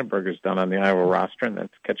Matt Vandenberg, has done on the Iowa roster, and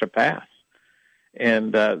that's catch a pass.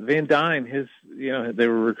 And Van Dyne, they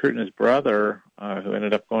were recruiting his brother, who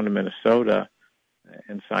ended up going to Minnesota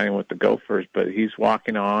and signing with the Gophers, but he's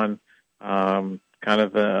walking on, kind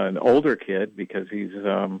of an older kid because he's,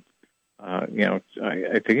 I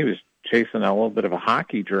think he was chasing a little bit of a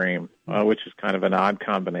hockey dream, which is kind of an odd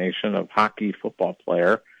combination of hockey football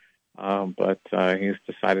player. But he's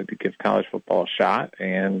decided to give college football a shot,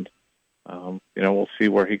 and we'll see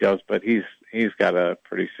where he goes. But he's got a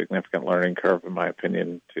pretty significant learning curve, in my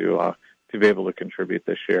opinion, to be able to contribute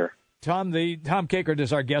this year. Tom Kakert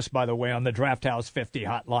is our guest, by the way, on the Draft House 50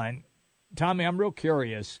 hotline. Tommy, I'm real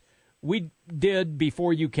curious. We did,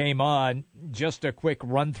 before you came on, just a quick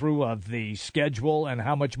run-through of the schedule and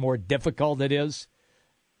how much more difficult it is.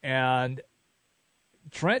 And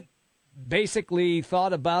Trent basically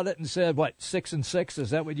thought about it and said, 6-6? Is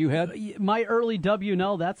that what you had? My early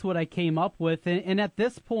W&L, that's what I came up with. And at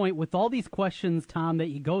this point, with all these questions, Tom, that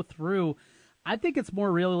you go through, I think it's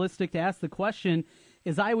more realistic to ask the question,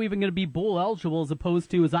 is Iowa even going to be bowl eligible, as opposed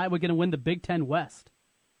to, is Iowa going to win the Big Ten West?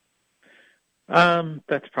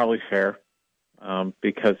 That's probably fair,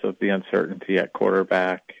 because of the uncertainty at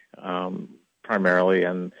quarterback, primarily.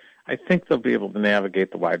 And I think they'll be able to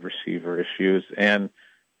navigate the wide receiver issues. And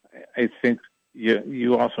I think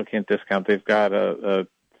you also can't discount they've got a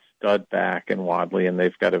stud back in Wadley, and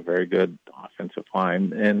they've got a very good offensive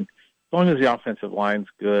line. And as long as the offensive line's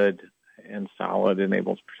good and solid and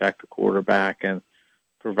able to protect the quarterback and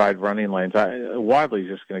provide running lanes, Wadley's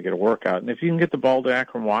just going to get a workout. And if you can get the ball to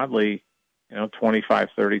Akrum Wadley, 25,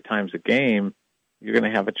 30 times a game, you're going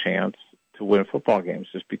to have a chance to win football games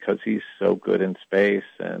just because he's so good in space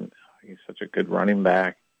and he's such a good running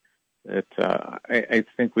back that I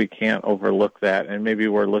think we can't overlook that. And maybe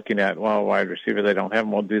we're looking at, wide receiver, they don't have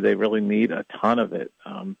them. Well, do they really need a ton of it?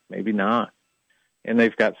 Maybe not. And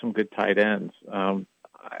they've got some good tight ends.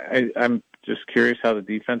 I'm just curious how the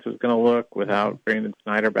defense is going to look without Brandon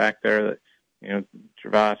Snyder back there.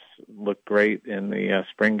 Travas looked great in the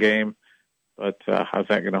spring game, but how's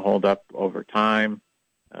that going to hold up over time?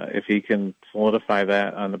 If he can solidify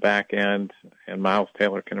that on the back end and Miles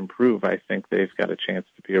Taylor can improve, I think they've got a chance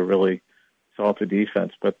to be a really solid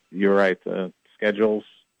defense. But you're right, the schedule's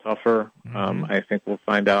tougher. I think we'll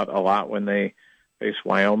find out a lot when they face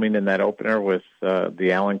Wyoming in that opener with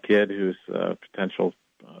the Allen kid, who's a potential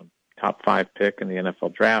top 5 pick in the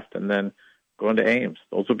NFL draft, and then going to Ames.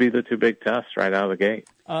 Those will be the two big tests right out of the gate.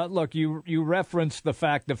 Look, you referenced the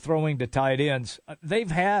fact of throwing to tight ends.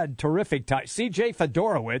 They've had terrific tight. C.J.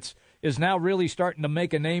 Fedorowicz is now really starting to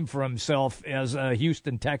make a name for himself as a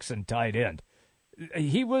Houston Texan tight end.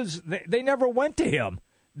 They never went to him.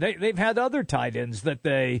 They've had other tight ends that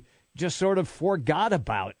they just sort of forgot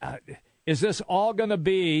about. Is this all going to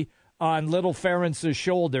be on Little Ferentz's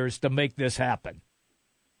shoulders to make this happen?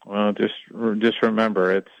 Well, just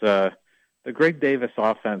remember, it's the Greg Davis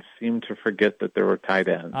offense seemed to forget that there were tight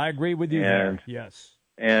ends. I agree with you there, yes.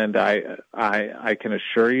 And I can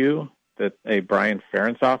assure you that a Brian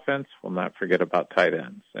Ferentz offense will not forget about tight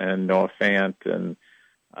ends. And Noah Fant and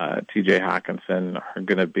T.J. Hawkinson are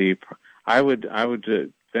going to be – I would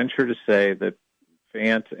venture to say that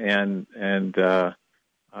Fant and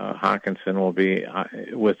Hawkinson will be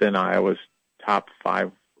within Iowa's top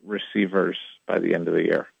 5 receivers by the end of the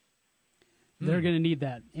year. They're going to need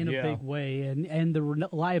that in a big way. And the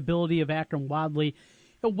reliability of Akrum Wadley.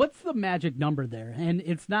 What's the magic number there? And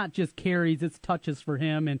it's not just carries, it's touches for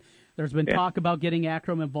him. And there's been talk about getting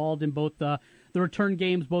Akrum involved in both the return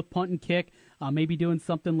games, both punt and kick, maybe doing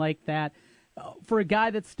something like that. For a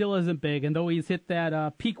guy that still isn't big, and though he's hit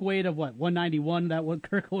that peak weight of 191, that what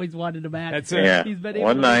Kirk always wanted him at. That's it. Yeah, he's been able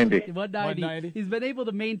 190. 190. He's been able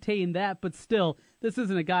to maintain that, but still, this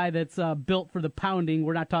isn't a guy that's built for the pounding.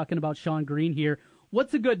 We're not talking about Sean Green here.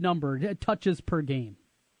 What's a good number, touches per game?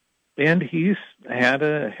 And he's had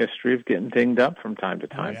a history of getting dinged up from time to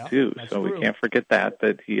time, too. So we can't forget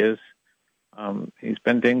that he is. He's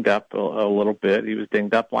been dinged up a little bit. He was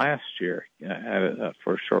dinged up last year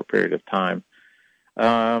for a short period of time.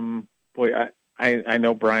 I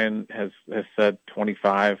know Brian has said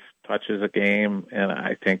 25 touches a game, and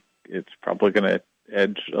I think it's probably going to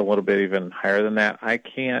edge a little bit even higher than that. I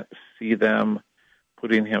can't see them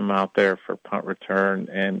putting him out there for punt return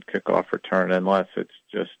and kickoff return unless it's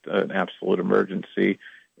just an absolute emergency,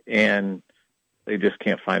 and they just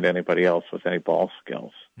can't find anybody else with any ball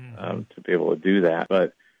skills to be able to do that.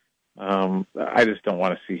 But I just don't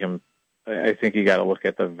want to see him. I think you got to look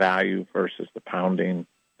at the value versus the pounding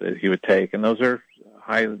that he would take, and those are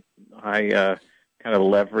high kind of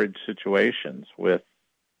leverage situations with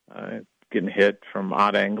getting hit from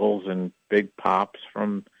odd angles and big pops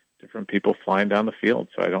from different people flying down the field.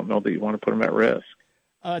 So I don't know that you want to put him at risk.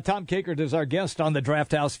 Tom Kakert is our guest on the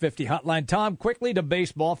Draft House 50 hotline. Tom, quickly to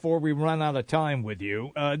baseball before we run out of time with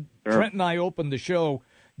you. Sure. Trent and I opened the show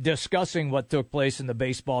discussing what took place in the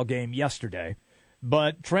baseball game yesterday.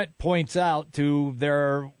 But Trent points out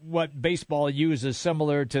what baseball uses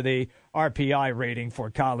similar to the RPI rating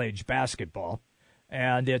for college basketball.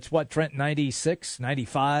 And it's Trent, 96,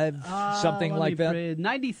 95, something like that?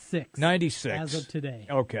 96. 96. As of today.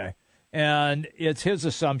 Okay. And it's his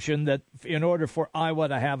assumption that in order for Iowa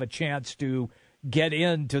to have a chance to get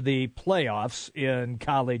into the playoffs in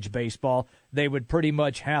college baseball, they would pretty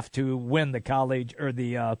much have to win the college or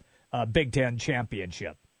the Big Ten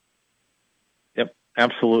championship. Yep,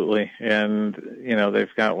 absolutely. And,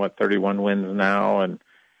 they've got, 31 wins now, and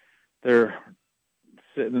they're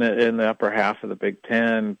sitting in the upper half of the Big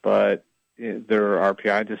Ten, but their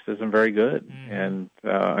RPI just isn't very good. And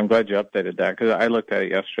I'm glad you updated that because I looked at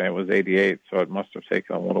it yesterday. It was 88, so it must have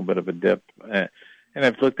taken a little bit of a dip. And I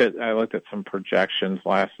looked at some projections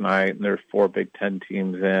last night, and there's 4 Big Ten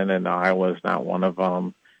teams in, and Iowa's not one of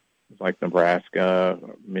them. It's like Nebraska,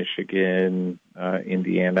 Michigan,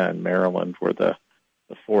 Indiana, and Maryland were the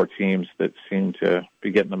 4 teams that seem to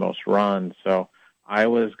be getting the most runs. So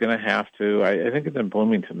Iowa's going to have to. I think it's in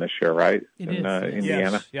Bloomington this year, right? It in is.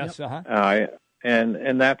 Indiana. Yes. Yep. I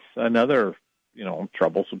and that's another,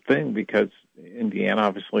 troublesome thing because Indiana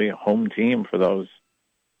obviously a home team for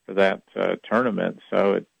that tournament.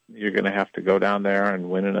 So you're going to have to go down there and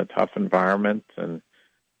win in a tough environment and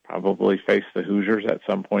probably face the Hoosiers at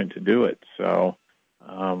some point to do it. So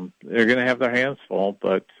they're going to have their hands full,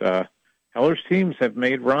 but Heller's teams have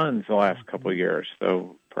made runs the last couple of years,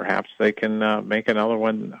 so perhaps they can make another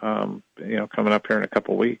one, coming up here in a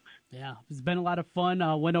couple of weeks. Yeah, it's been a lot of fun.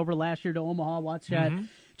 Went over last year to Omaha, watched that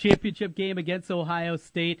championship game against Ohio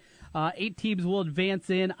State. 8 teams will advance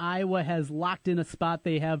in. Iowa has locked in a spot.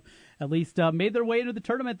 They have at least made their way into the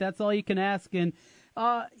tournament. That's all you can ask. And,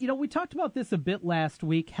 we talked about this a bit last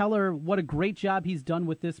week. Heller, what a great job he's done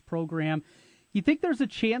with this program. You think there's a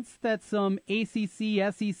chance that some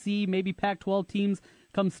ACC, SEC, maybe Pac-12 teams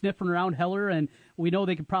come sniffing around Heller, and we know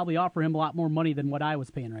they could probably offer him a lot more money than what Iowa's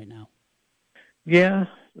paying right now? Yeah,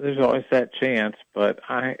 there's always that chance, but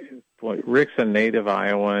Rick's a native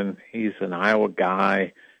Iowan. He's an Iowa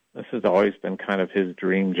guy. This has always been kind of his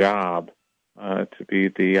dream job, to be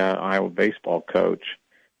the Iowa baseball coach.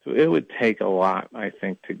 So it would take a lot, I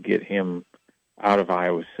think, to get him out of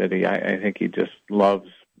Iowa City. I think he just loves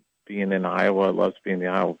being in Iowa, loves being the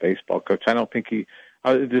Iowa baseball coach. I'll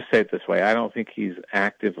just say it this way, I don't think he's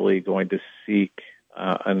actively going to seek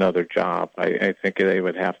another job. I think they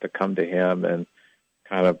would have to come to him and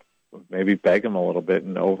kind of maybe beg him a little bit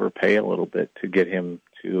and overpay a little bit to get him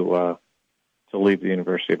to leave the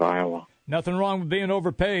University of Iowa. Nothing wrong with being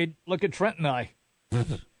overpaid. Look at Trent and I.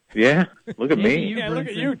 Yeah, look at me. Yeah, look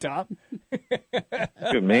at you, Tom. Look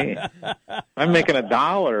at me. I'm making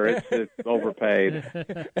 $1. It's overpaid.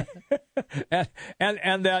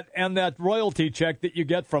 and that royalty check that you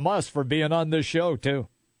get from us for being on this show too.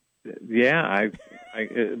 Yeah,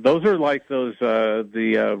 those are like those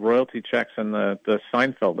the royalty checks in the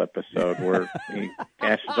Seinfeld episode where he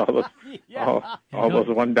cashes all those those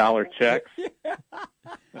 $1 checks.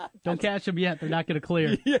 Don't cash them yet; they're not going to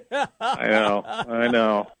clear. Yeah. I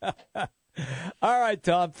know. All right,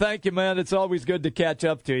 Tom. Thank you, man. It's always good to catch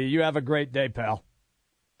up to you. You have a great day, pal.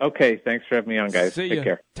 Okay, thanks for having me on, guys. See Take you.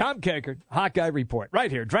 care. Tom Kakert, Hawkeye Report,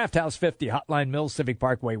 right here, Draft House 50, Hotline Mills, Civic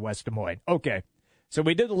Parkway, West Des Moines. Okay. So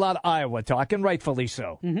we did a lot of Iowa talk, and rightfully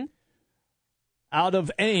so. Mm-hmm. Out of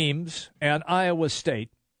Ames and Iowa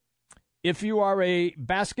State, if you are a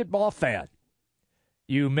basketball fan,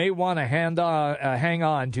 you may want to hang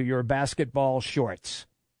on to your basketball shorts.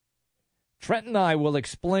 Trent and I will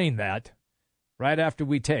explain that right after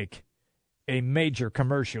we take a major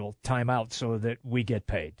commercial timeout so that we get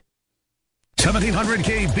paid. 1700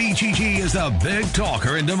 KBGG is the big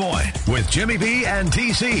talker in Des Moines with Jimmy B and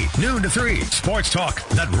TC. Noon to 3. Sports talk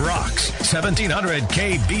that rocks. 1700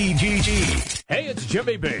 KBGG. Hey, it's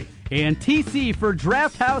Jimmy B. And TC for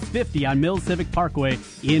Draft House 50 on Mills Civic Parkway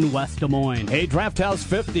in West Des Moines. Hey, Draft House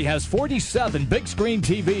 50 has 47 big screen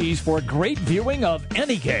TVs for great viewing of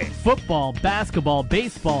any game. Football, basketball,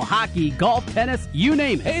 baseball, hockey, golf, tennis, you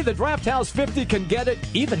name it. Hey, the Draft House 50 can get it,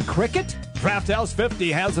 even cricket. Draft House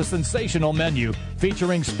 50 has a sensational menu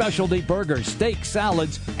featuring specialty burgers, steak,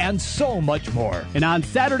 salads, and so much more. And on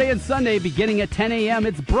Saturday and Sunday, beginning at 10 a.m.,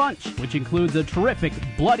 it's brunch, which includes a terrific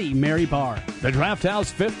Bloody Mary bar. The Draft House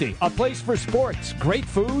 50, a place for sports, great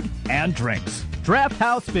food, and drinks. Draft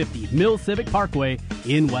House 50, Mills Civic Parkway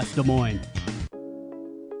in West Des Moines.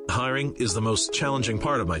 Hiring is the most challenging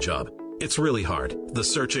part of my job. It's really hard. The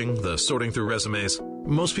searching, the sorting through resumes.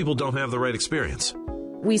 Most people don't have the right experience.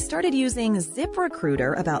 We started using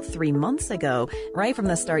ZipRecruiter about 3 months ago. Right from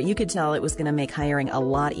the start, you could tell it was going to make hiring a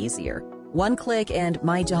lot easier. One click and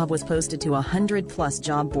my job was posted to 100+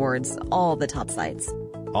 job boards, all the top sites.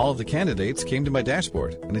 All of the candidates came to my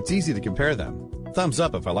dashboard, and it's easy to compare them. Thumbs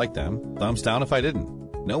up if I liked them, thumbs down if I didn't.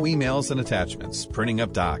 No emails and attachments, printing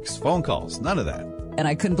up docs, phone calls, none of that. And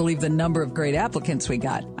I couldn't believe the number of great applicants we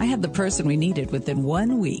got. I had the person we needed within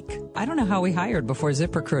 1 week. I don't know how we hired before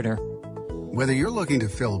ZipRecruiter. Whether you're looking to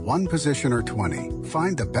fill one position or 20,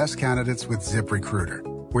 find the best candidates with ZipRecruiter,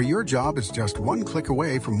 where your job is just one click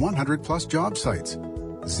away from 100+ job sites.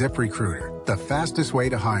 ZipRecruiter, the fastest way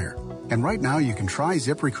to hire. And right now you can try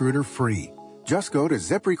ZipRecruiter free. Just go to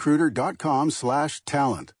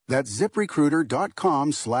ZipRecruiter.com/talent. That's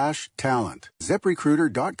ZipRecruiter.com/talent.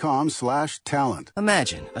 ZipRecruiter.com/talent.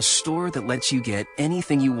 Imagine a store that lets you get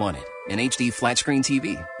anything you wanted. An HD flat screen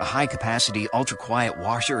TV, a high-capacity, ultra-quiet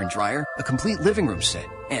washer and dryer, a complete living room set.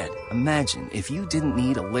 And imagine if you didn't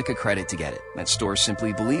need a lick of credit to get it. That store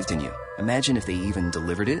simply believed in you. Imagine if they even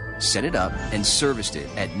delivered it, set it up, and serviced it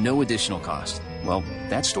at no additional cost. Well,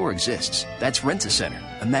 that store exists. That's Rent-A-Center.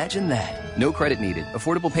 Imagine that. No credit needed,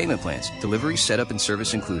 affordable payment plans, delivery, setup, and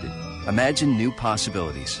service included. Imagine new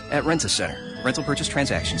possibilities at Rent-A-Center. Rental purchase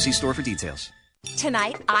transaction. See store for details.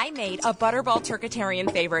 Tonight, I made a Butterball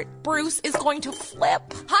Turkitarian favorite. Bruce is going to flip.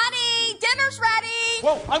 Honey, dinner's ready!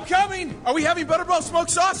 Whoa, I'm coming! Are we having Butterball smoked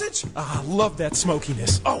sausage? Ah, love that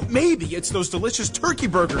smokiness. Oh, maybe it's those delicious turkey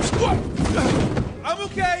burgers. I'm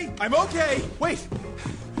okay. Wait,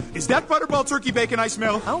 is that Butterball turkey bacon I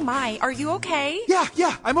smell? Oh my, are you okay? Yeah,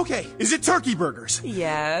 I'm okay. Is it turkey burgers?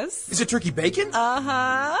 Yes. Is it turkey bacon?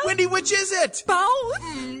 Uh-huh. Wendy, which is it? Both.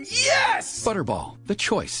 Yes! Butterball, the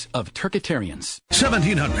choice of turkitarians.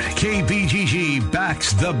 1700 KBGG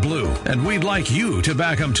backs the Blue, and we'd like you to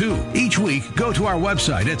back them too. Each week, go to our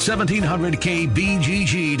website at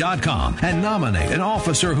 1700kbgg.com and nominate an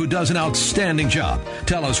officer who does an outstanding job.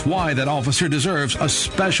 Tell us why that officer deserves a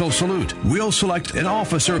special salute. We'll select an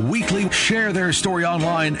officer weekly, share their story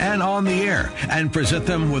online and on the air, and present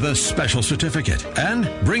them with a special certificate. And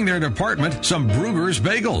bring their department some Brugger's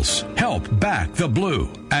Bagels. Help back the Blue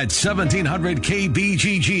at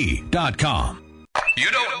 1700kbgg.com. You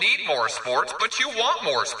don't need more sports, but you want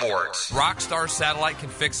more sports. Rockstar Satellite can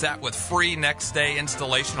fix that with free next-day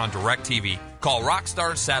installation on DirecTV. Call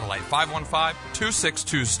Rockstar Satellite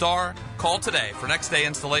 515-262-STAR. Call today for next-day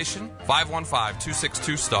installation,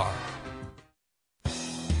 515-262-STAR.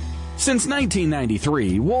 Since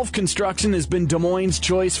 1993, Wolf Construction has been Des Moines'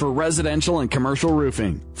 choice for residential and commercial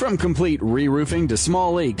roofing. From complete re-roofing to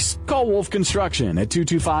small leaks, call Wolf Construction at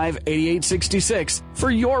 225-8866 for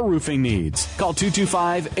your roofing needs. Call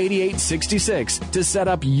 225-8866 to set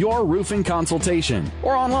up your roofing consultation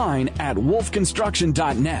or online at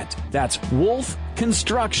wolfconstruction.net. That's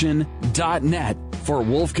wolfconstruction.net for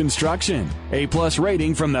Wolf Construction. A+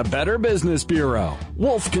 rating from the Better Business Bureau.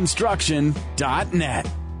 wolfconstruction.net.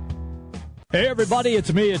 Hey everybody,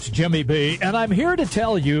 it's me, it's Jimmy B, and I'm here to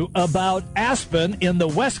tell you about Aspen in the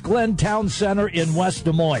West Glen Town Center in West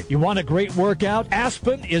Des Moines. You want a great workout?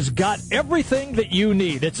 Aspen has got everything that you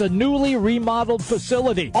need. It's a newly remodeled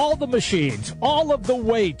facility. All the machines, all of the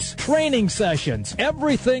weights, training sessions,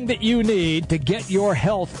 everything that you need to get your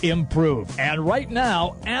health improved. And right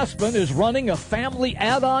now, Aspen is running a family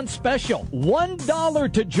add-on special.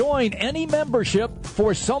 $1 to join any membership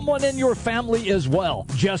for someone in your family as well.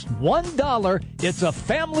 Just $1. It's a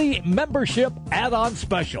family membership add-on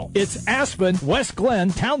special. It's Aspen, West Glen,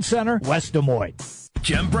 Town Center, West Des Moines.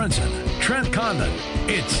 Jim Brenson, Trent Condon.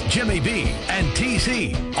 It's Jimmy B and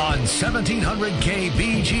TC on 1700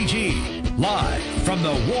 KBGG. Live from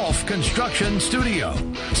the Wolf Construction Studio.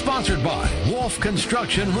 Sponsored by Wolf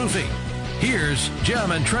Construction Roofing. Here's Jim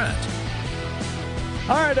and Trent.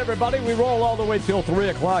 All right, everybody, we roll all the way till 3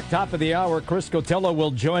 o'clock, top of the hour. Chris Cotillo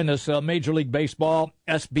will join us, Major League Baseball,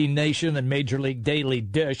 SB Nation, and Major League Daily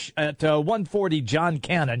Dish at 1:40. John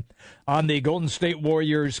Cannon on the Golden State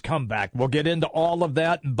Warriors comeback. We'll get into all of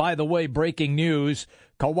that. And by the way, breaking news,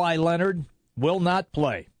 Kawhi Leonard will not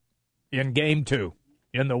play in Game 2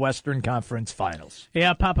 in the Western Conference Finals.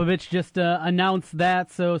 Yeah, Popovich just announced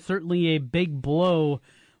that, so certainly a big blow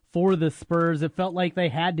for the Spurs. It felt like they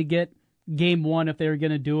had to get Game 1 if they were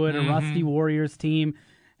going to do it. A rusty Warriors team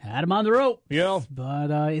had them on the rope. Yeah. But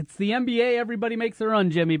it's the NBA. Everybody makes a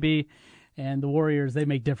run, Jimmy B. And the Warriors, they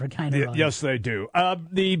make different kind of runs. Yes, they do.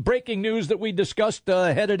 The breaking news that we discussed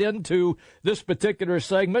headed into this particular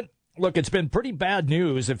segment. Look, it's been pretty bad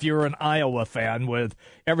news if you're an Iowa fan with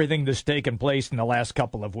everything that's taken place in the last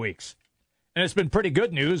couple of weeks. And it's been pretty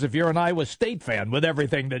good news if you're an Iowa State fan with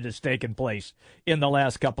everything that has taken place in the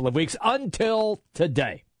last couple of weeks until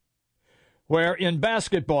today, where in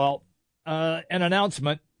basketball, an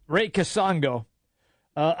announcement, Ray Kasango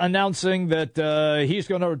announcing that he's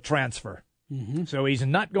going to transfer. Mm-hmm. So he's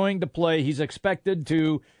not going to play. He's expected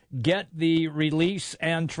to get the release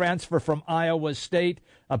and transfer from Iowa State.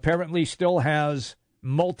 Apparently still has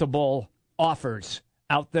multiple offers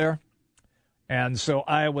out there. And so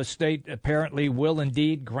Iowa State apparently will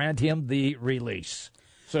indeed grant him the release.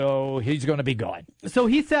 So he's going to be gone. So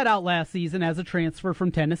he sat out last season as a transfer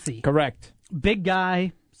from Tennessee. Correct. Big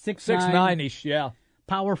guy, 6'9", 6'9"-ish, yeah.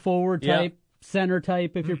 Power forward type, center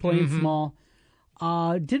type if you're playing small.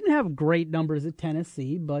 Didn't have great numbers at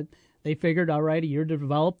Tennessee, but they figured, all right, a year to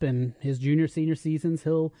develop, and his junior, senior seasons,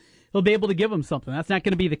 he'll be able to give him something. That's not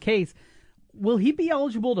going to be the case. Will he be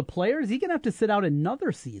eligible to play, or is he going to have to sit out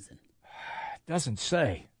another season? Doesn't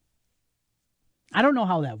say. I don't know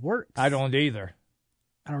how that works. I don't either.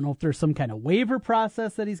 I don't know if there's some kind of waiver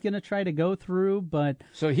process that he's going to try to go through, but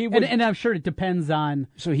so he would, and I'm sure it depends on.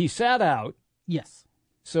 So he sat out. Yes.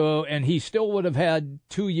 So and he still would have had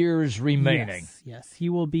 2 years remaining. Yes, he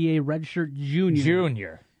will be a redshirt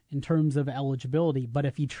junior in terms of eligibility. But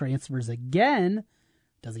if he transfers again,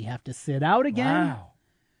 does he have to sit out again? Wow.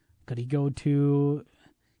 Could he go to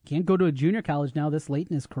Can't go to a junior college now this late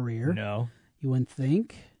in his career. No. You wouldn't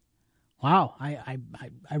think. Wow, I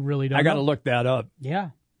really don't know. I got to look that up. Yeah.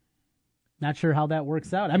 Not sure how that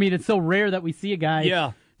works out. I mean, it's so rare that we see a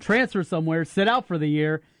guy transfer somewhere, sit out for the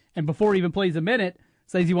year, and before he even plays a minute,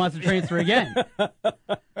 says he wants to transfer again.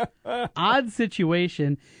 Odd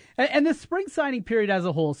situation. And the spring signing period as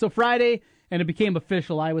a whole. So Friday, and it became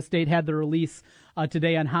official, Iowa State had the release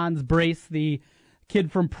today on Hans Brace, the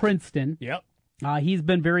kid from Princeton. Yep. He's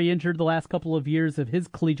been very injured the last couple of years of his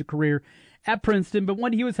collegiate career at Princeton, but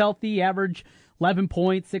when he was healthy, he averaged 11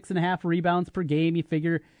 points, 6.5 rebounds per game. You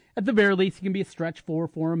figure at the very least he can be a stretch four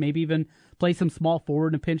for him, maybe even play some small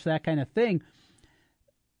forward and pinch, that kind of thing.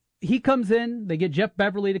 He comes in, they get Jeff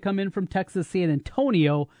Beverly to come in from Texas San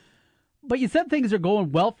Antonio, but you said things are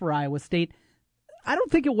going well for Iowa State. I don't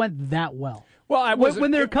think it went that well. Well, when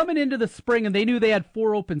they were coming into the spring and they knew they had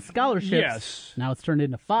 4 open scholarships, yes. Now it's turned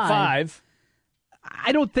into 5.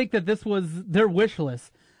 I don't think that this was their wish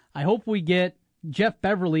list. I hope we get Jeff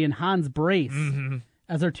Beverly and Hans Brace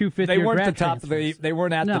as our 2 fifth-year grad transfers. They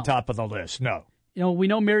weren't at the top of the list, no. You know, we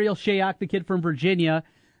know Mariel Shayok, the kid from Virginia.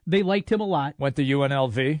 They liked him a lot. Went to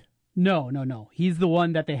UNLV? No. He's the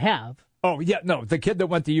one that they have. Oh, yeah, no. The kid that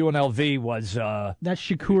went to UNLV was... That's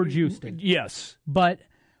Shakur Juiston. Yes. But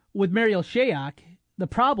with Mariel Shayok, the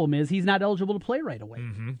problem is he's not eligible to play right away.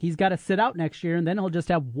 He's got to sit out next year, and then he'll just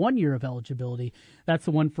have 1 year of eligibility. That's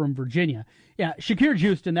the one from Virginia. Yeah, Shakur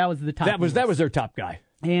Juiston, that was the top. That was their top guy.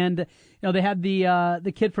 And you know they had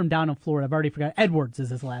the kid from down in Florida. I've already forgot. Edwards is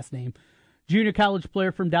his last name. Junior college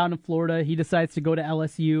player from down in Florida. He decides to go to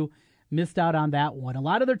LSU. Missed out on that one. A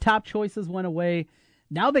lot of their top choices went away.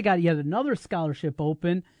 Now they got yet another scholarship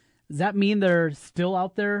open. Does that mean they're still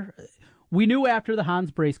out there? We knew after the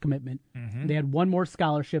Hans Brace commitment, they had one more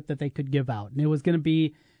scholarship that they could give out. And it was going to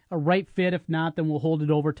be a right fit. If not, then we'll hold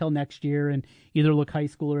it over till next year and either look high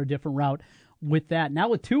school or a different route with that. Now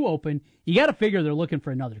with 2 open, you got to figure they're looking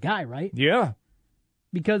for another guy, right? Yeah.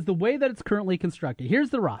 Because the way that it's currently constructed, here's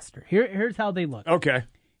the roster. Here's how they look. Okay.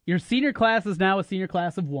 Your senior class is now a senior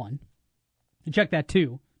class of 1. You check that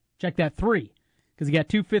 2. Check that 3. Because you got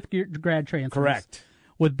 2 fifth-year grad transfers. Correct.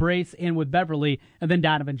 With Brace and with Beverly, and then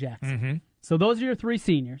Donovan Jackson. So those are your 3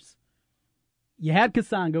 seniors. You had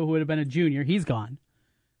Kasongo, who would have been a junior. He's gone.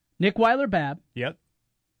 Nick Weiler-Babb. Yep.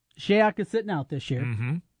 Shayok is sitting out this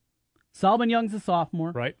year. Solomon Young's a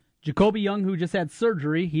sophomore. Right. Jacoby Young, who just had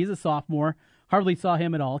surgery, he's a sophomore. Hardly saw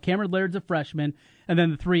him at all. Cameron Laird's a freshman. And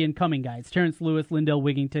then the 3 incoming guys, Terrence Lewis, Lindell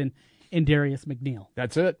Wigington, and Darius McNeil.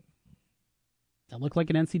 That's it. Does that look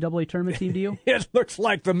like an NCAA tournament team to you? It looks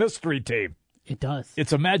like the mystery team. It does.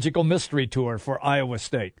 It's a magical mystery tour for Iowa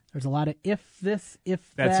State. There's a lot of if this, if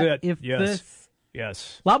That's that, it. if Yes. this.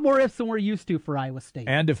 Yes. A lot more ifs than we're used to for Iowa State.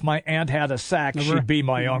 And if my aunt had a sack, she'd be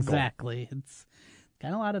my uncle. Exactly. It's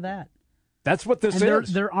kind of a lot of that. That's what this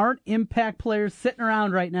is. There aren't impact players sitting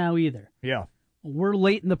around right now either. Yeah. We're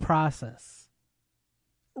late in the process.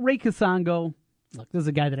 Ray Kasongo, look, this is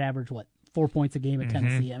a guy that averaged, 4 points a game at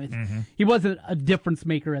Tennessee. I mean, he wasn't a difference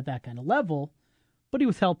maker at that kind of level, but he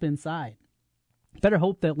was help inside. Better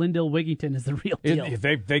hope that Lindell Wigington is the real deal.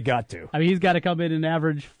 They got to. I mean, he's got to come in and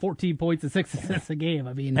average 14 points and 6 assists a game.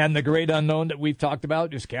 I mean, and the great unknown that we've talked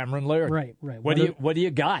about is Cameron Laird. Right. What do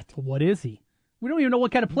you got? What is he? We don't even know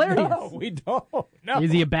what kind of player he is. No, we don't. No.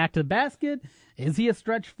 Is he a back to the basket? Is he a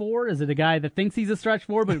stretch 4? Is it a guy that thinks he's a stretch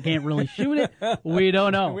 4 but can't really shoot it? We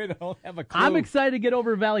don't know. We don't have a clue. I'm excited to get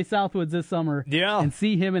over to Valley Southwoods this summer and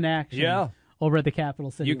see him in action over at the Capital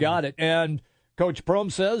City. You got it. And Coach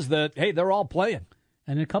Prohm says that, hey, they're all playing.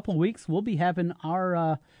 And in a couple of weeks, we'll be having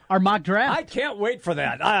our mock draft. I can't wait for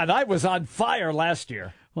that. I was on fire last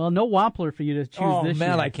year. Well, no Wampler for you to choose this year. Oh,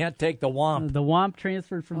 man, I can't take the Womp. The Womp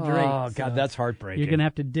transferred from Drake. Oh, God, that's heartbreaking. You're going to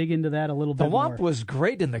have to dig into that a little bit more. The Womp was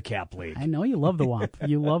great in the Cap League. I know you love the Womp.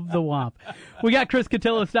 You love the Womp. We got Chris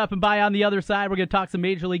Cotillo stopping by on the other side. We're going to talk some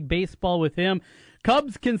Major League Baseball with him.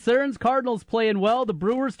 Cubs concerns, Cardinals playing well. The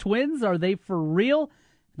Brewers Twins, are they for real?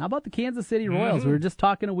 And how about the Kansas City Royals? We were just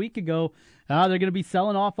talking a week ago. They're going to be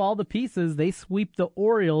selling off all the pieces. They sweep the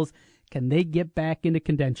Orioles. Can they get back into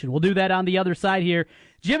contention? We'll do that on the other side here.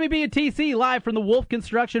 Jimmy B and TC live from the Wolf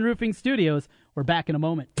Construction Roofing Studios. We're back in a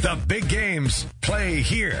moment. The big games play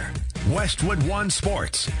here. Westwood One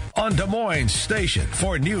Sports on Des Moines Station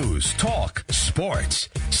for news, talk, sports.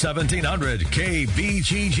 1700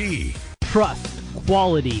 KBGG. Trust,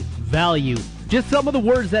 quality, value. Just some of the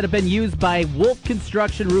words that have been used by Wolf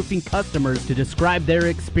Construction Roofing customers to describe their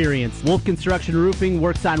experience. Wolf Construction Roofing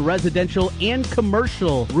works on residential and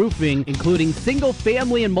commercial roofing, including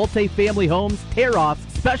single-family and multi-family homes, tear-offs,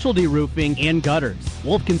 specialty roofing, and gutters.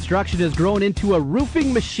 Wolf Construction has grown into a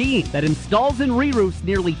roofing machine that installs and re-roofs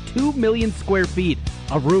nearly 2 million square feet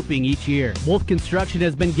of roofing each year. Wolf Construction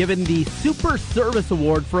has been given the Super Service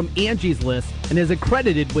Award from Angie's List and is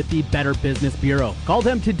accredited with the Better Business Bureau. Call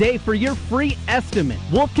them today for your free estimate.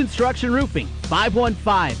 Wolf Construction Roofing,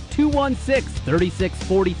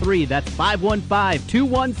 515-216-3643. That's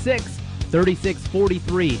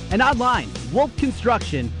 515-216-3643. And online,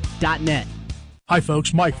 wolfconstruction.net. Hi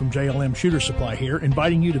folks, Mike from JLM Shooter Supply here,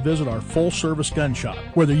 inviting you to visit our full-service gun shop.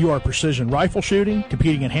 Whether you are precision rifle shooting,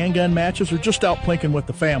 competing in handgun matches, or just out plinking with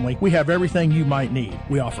the family, we have everything you might need.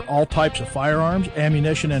 We offer all types of firearms,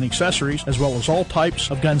 ammunition, and accessories, as well as all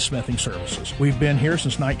types of gunsmithing services. We've been here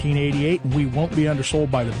since 1988, and we won't be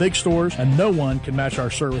undersold by the big stores, and no one can match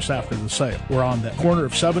our service after the sale. We're on the corner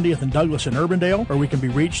of 70th and Douglas in Urbandale, or we can be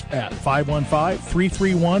reached at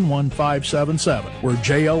 515-331-1577. We're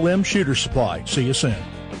JLM Shooter Supply. See you soon.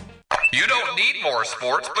 You don't need more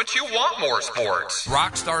sports, but you want more sports.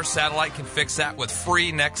 Rockstar Satellite can fix that with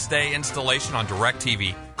free next-day installation on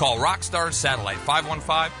DirecTV. Call Rockstar Satellite,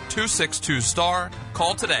 515-262-STAR.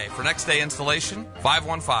 Call today for next-day installation,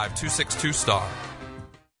 515-262-STAR.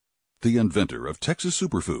 The inventor of Texas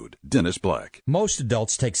Superfood, Dennis Black. Most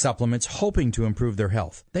adults take supplements hoping to improve their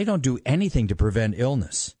health. They don't do anything to prevent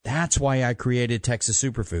illness. That's why I created Texas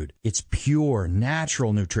Superfood. It's pure,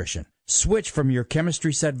 natural nutrition. Switch from your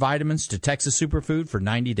chemistry set vitamins to Texas Superfood for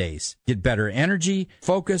 90 days. Get better energy,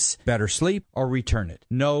 focus, better sleep, or return it.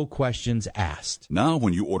 No questions asked. Now,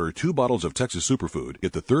 when you order 2 bottles of Texas Superfood,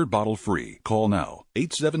 get the 3rd bottle free. Call now,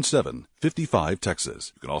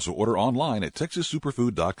 877-55-TEXAS. You can also order online at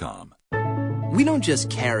TexasSuperfood.com. We don't just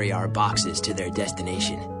carry our boxes to their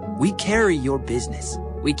destination. We carry your business.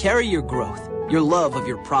 We carry your growth, your love of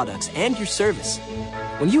your products, and your service.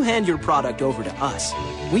 When you hand your product over to us,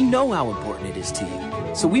 we know how important it is to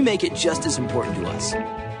you, so we make it just as important to us.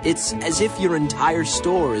 It's as if your entire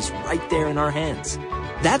store is right there in our hands.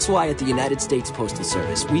 That's why at the United States Postal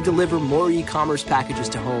Service, we deliver more e-commerce packages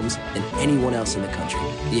to homes than anyone else in the country.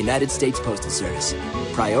 The United States Postal Service.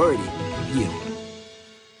 Priority, you.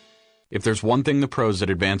 If there's one thing the pros at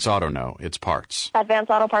Advance Auto know, it's parts. Advance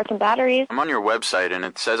Auto Parts and Batteries. I'm on your website, and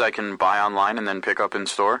it says I can buy online and then pick up in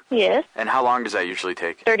store? Yes. And how long does that usually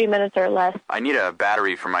take? 30 minutes or less. I need a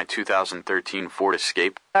battery for my 2013 Ford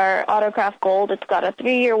Escape. Our Autocraft Gold, it's got a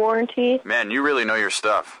 3-year warranty. Man, you really know your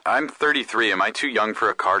stuff. I'm 33. Am I too young for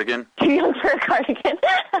a cardigan? Too young for a cardigan.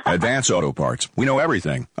 Advance Auto Parts. We know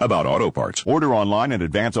everything about auto parts. Order online at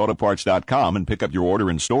advanceautoparts.com and pick up your order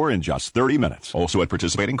in store in just 30 minutes. Also at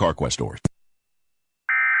participating CarQuest stores.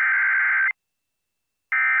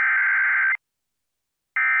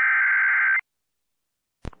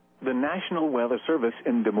 The National Weather Service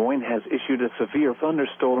in Des Moines has issued a severe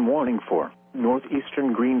thunderstorm warning for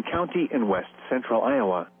northeastern Greene County in west central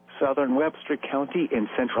Iowa, southern Webster County in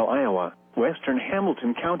central Iowa, western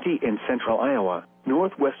Hamilton County in central Iowa,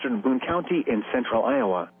 northwestern Boone County in central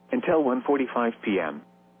Iowa, until 1:45 p.m.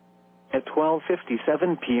 At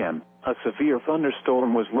 12:57 p.m., a severe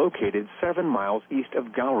thunderstorm was located 7 miles east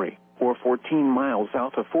of Gowrie, or 14 miles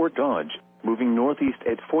south of Fort Dodge, moving northeast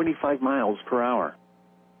at 45 miles per hour.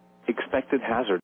 Expected hazard.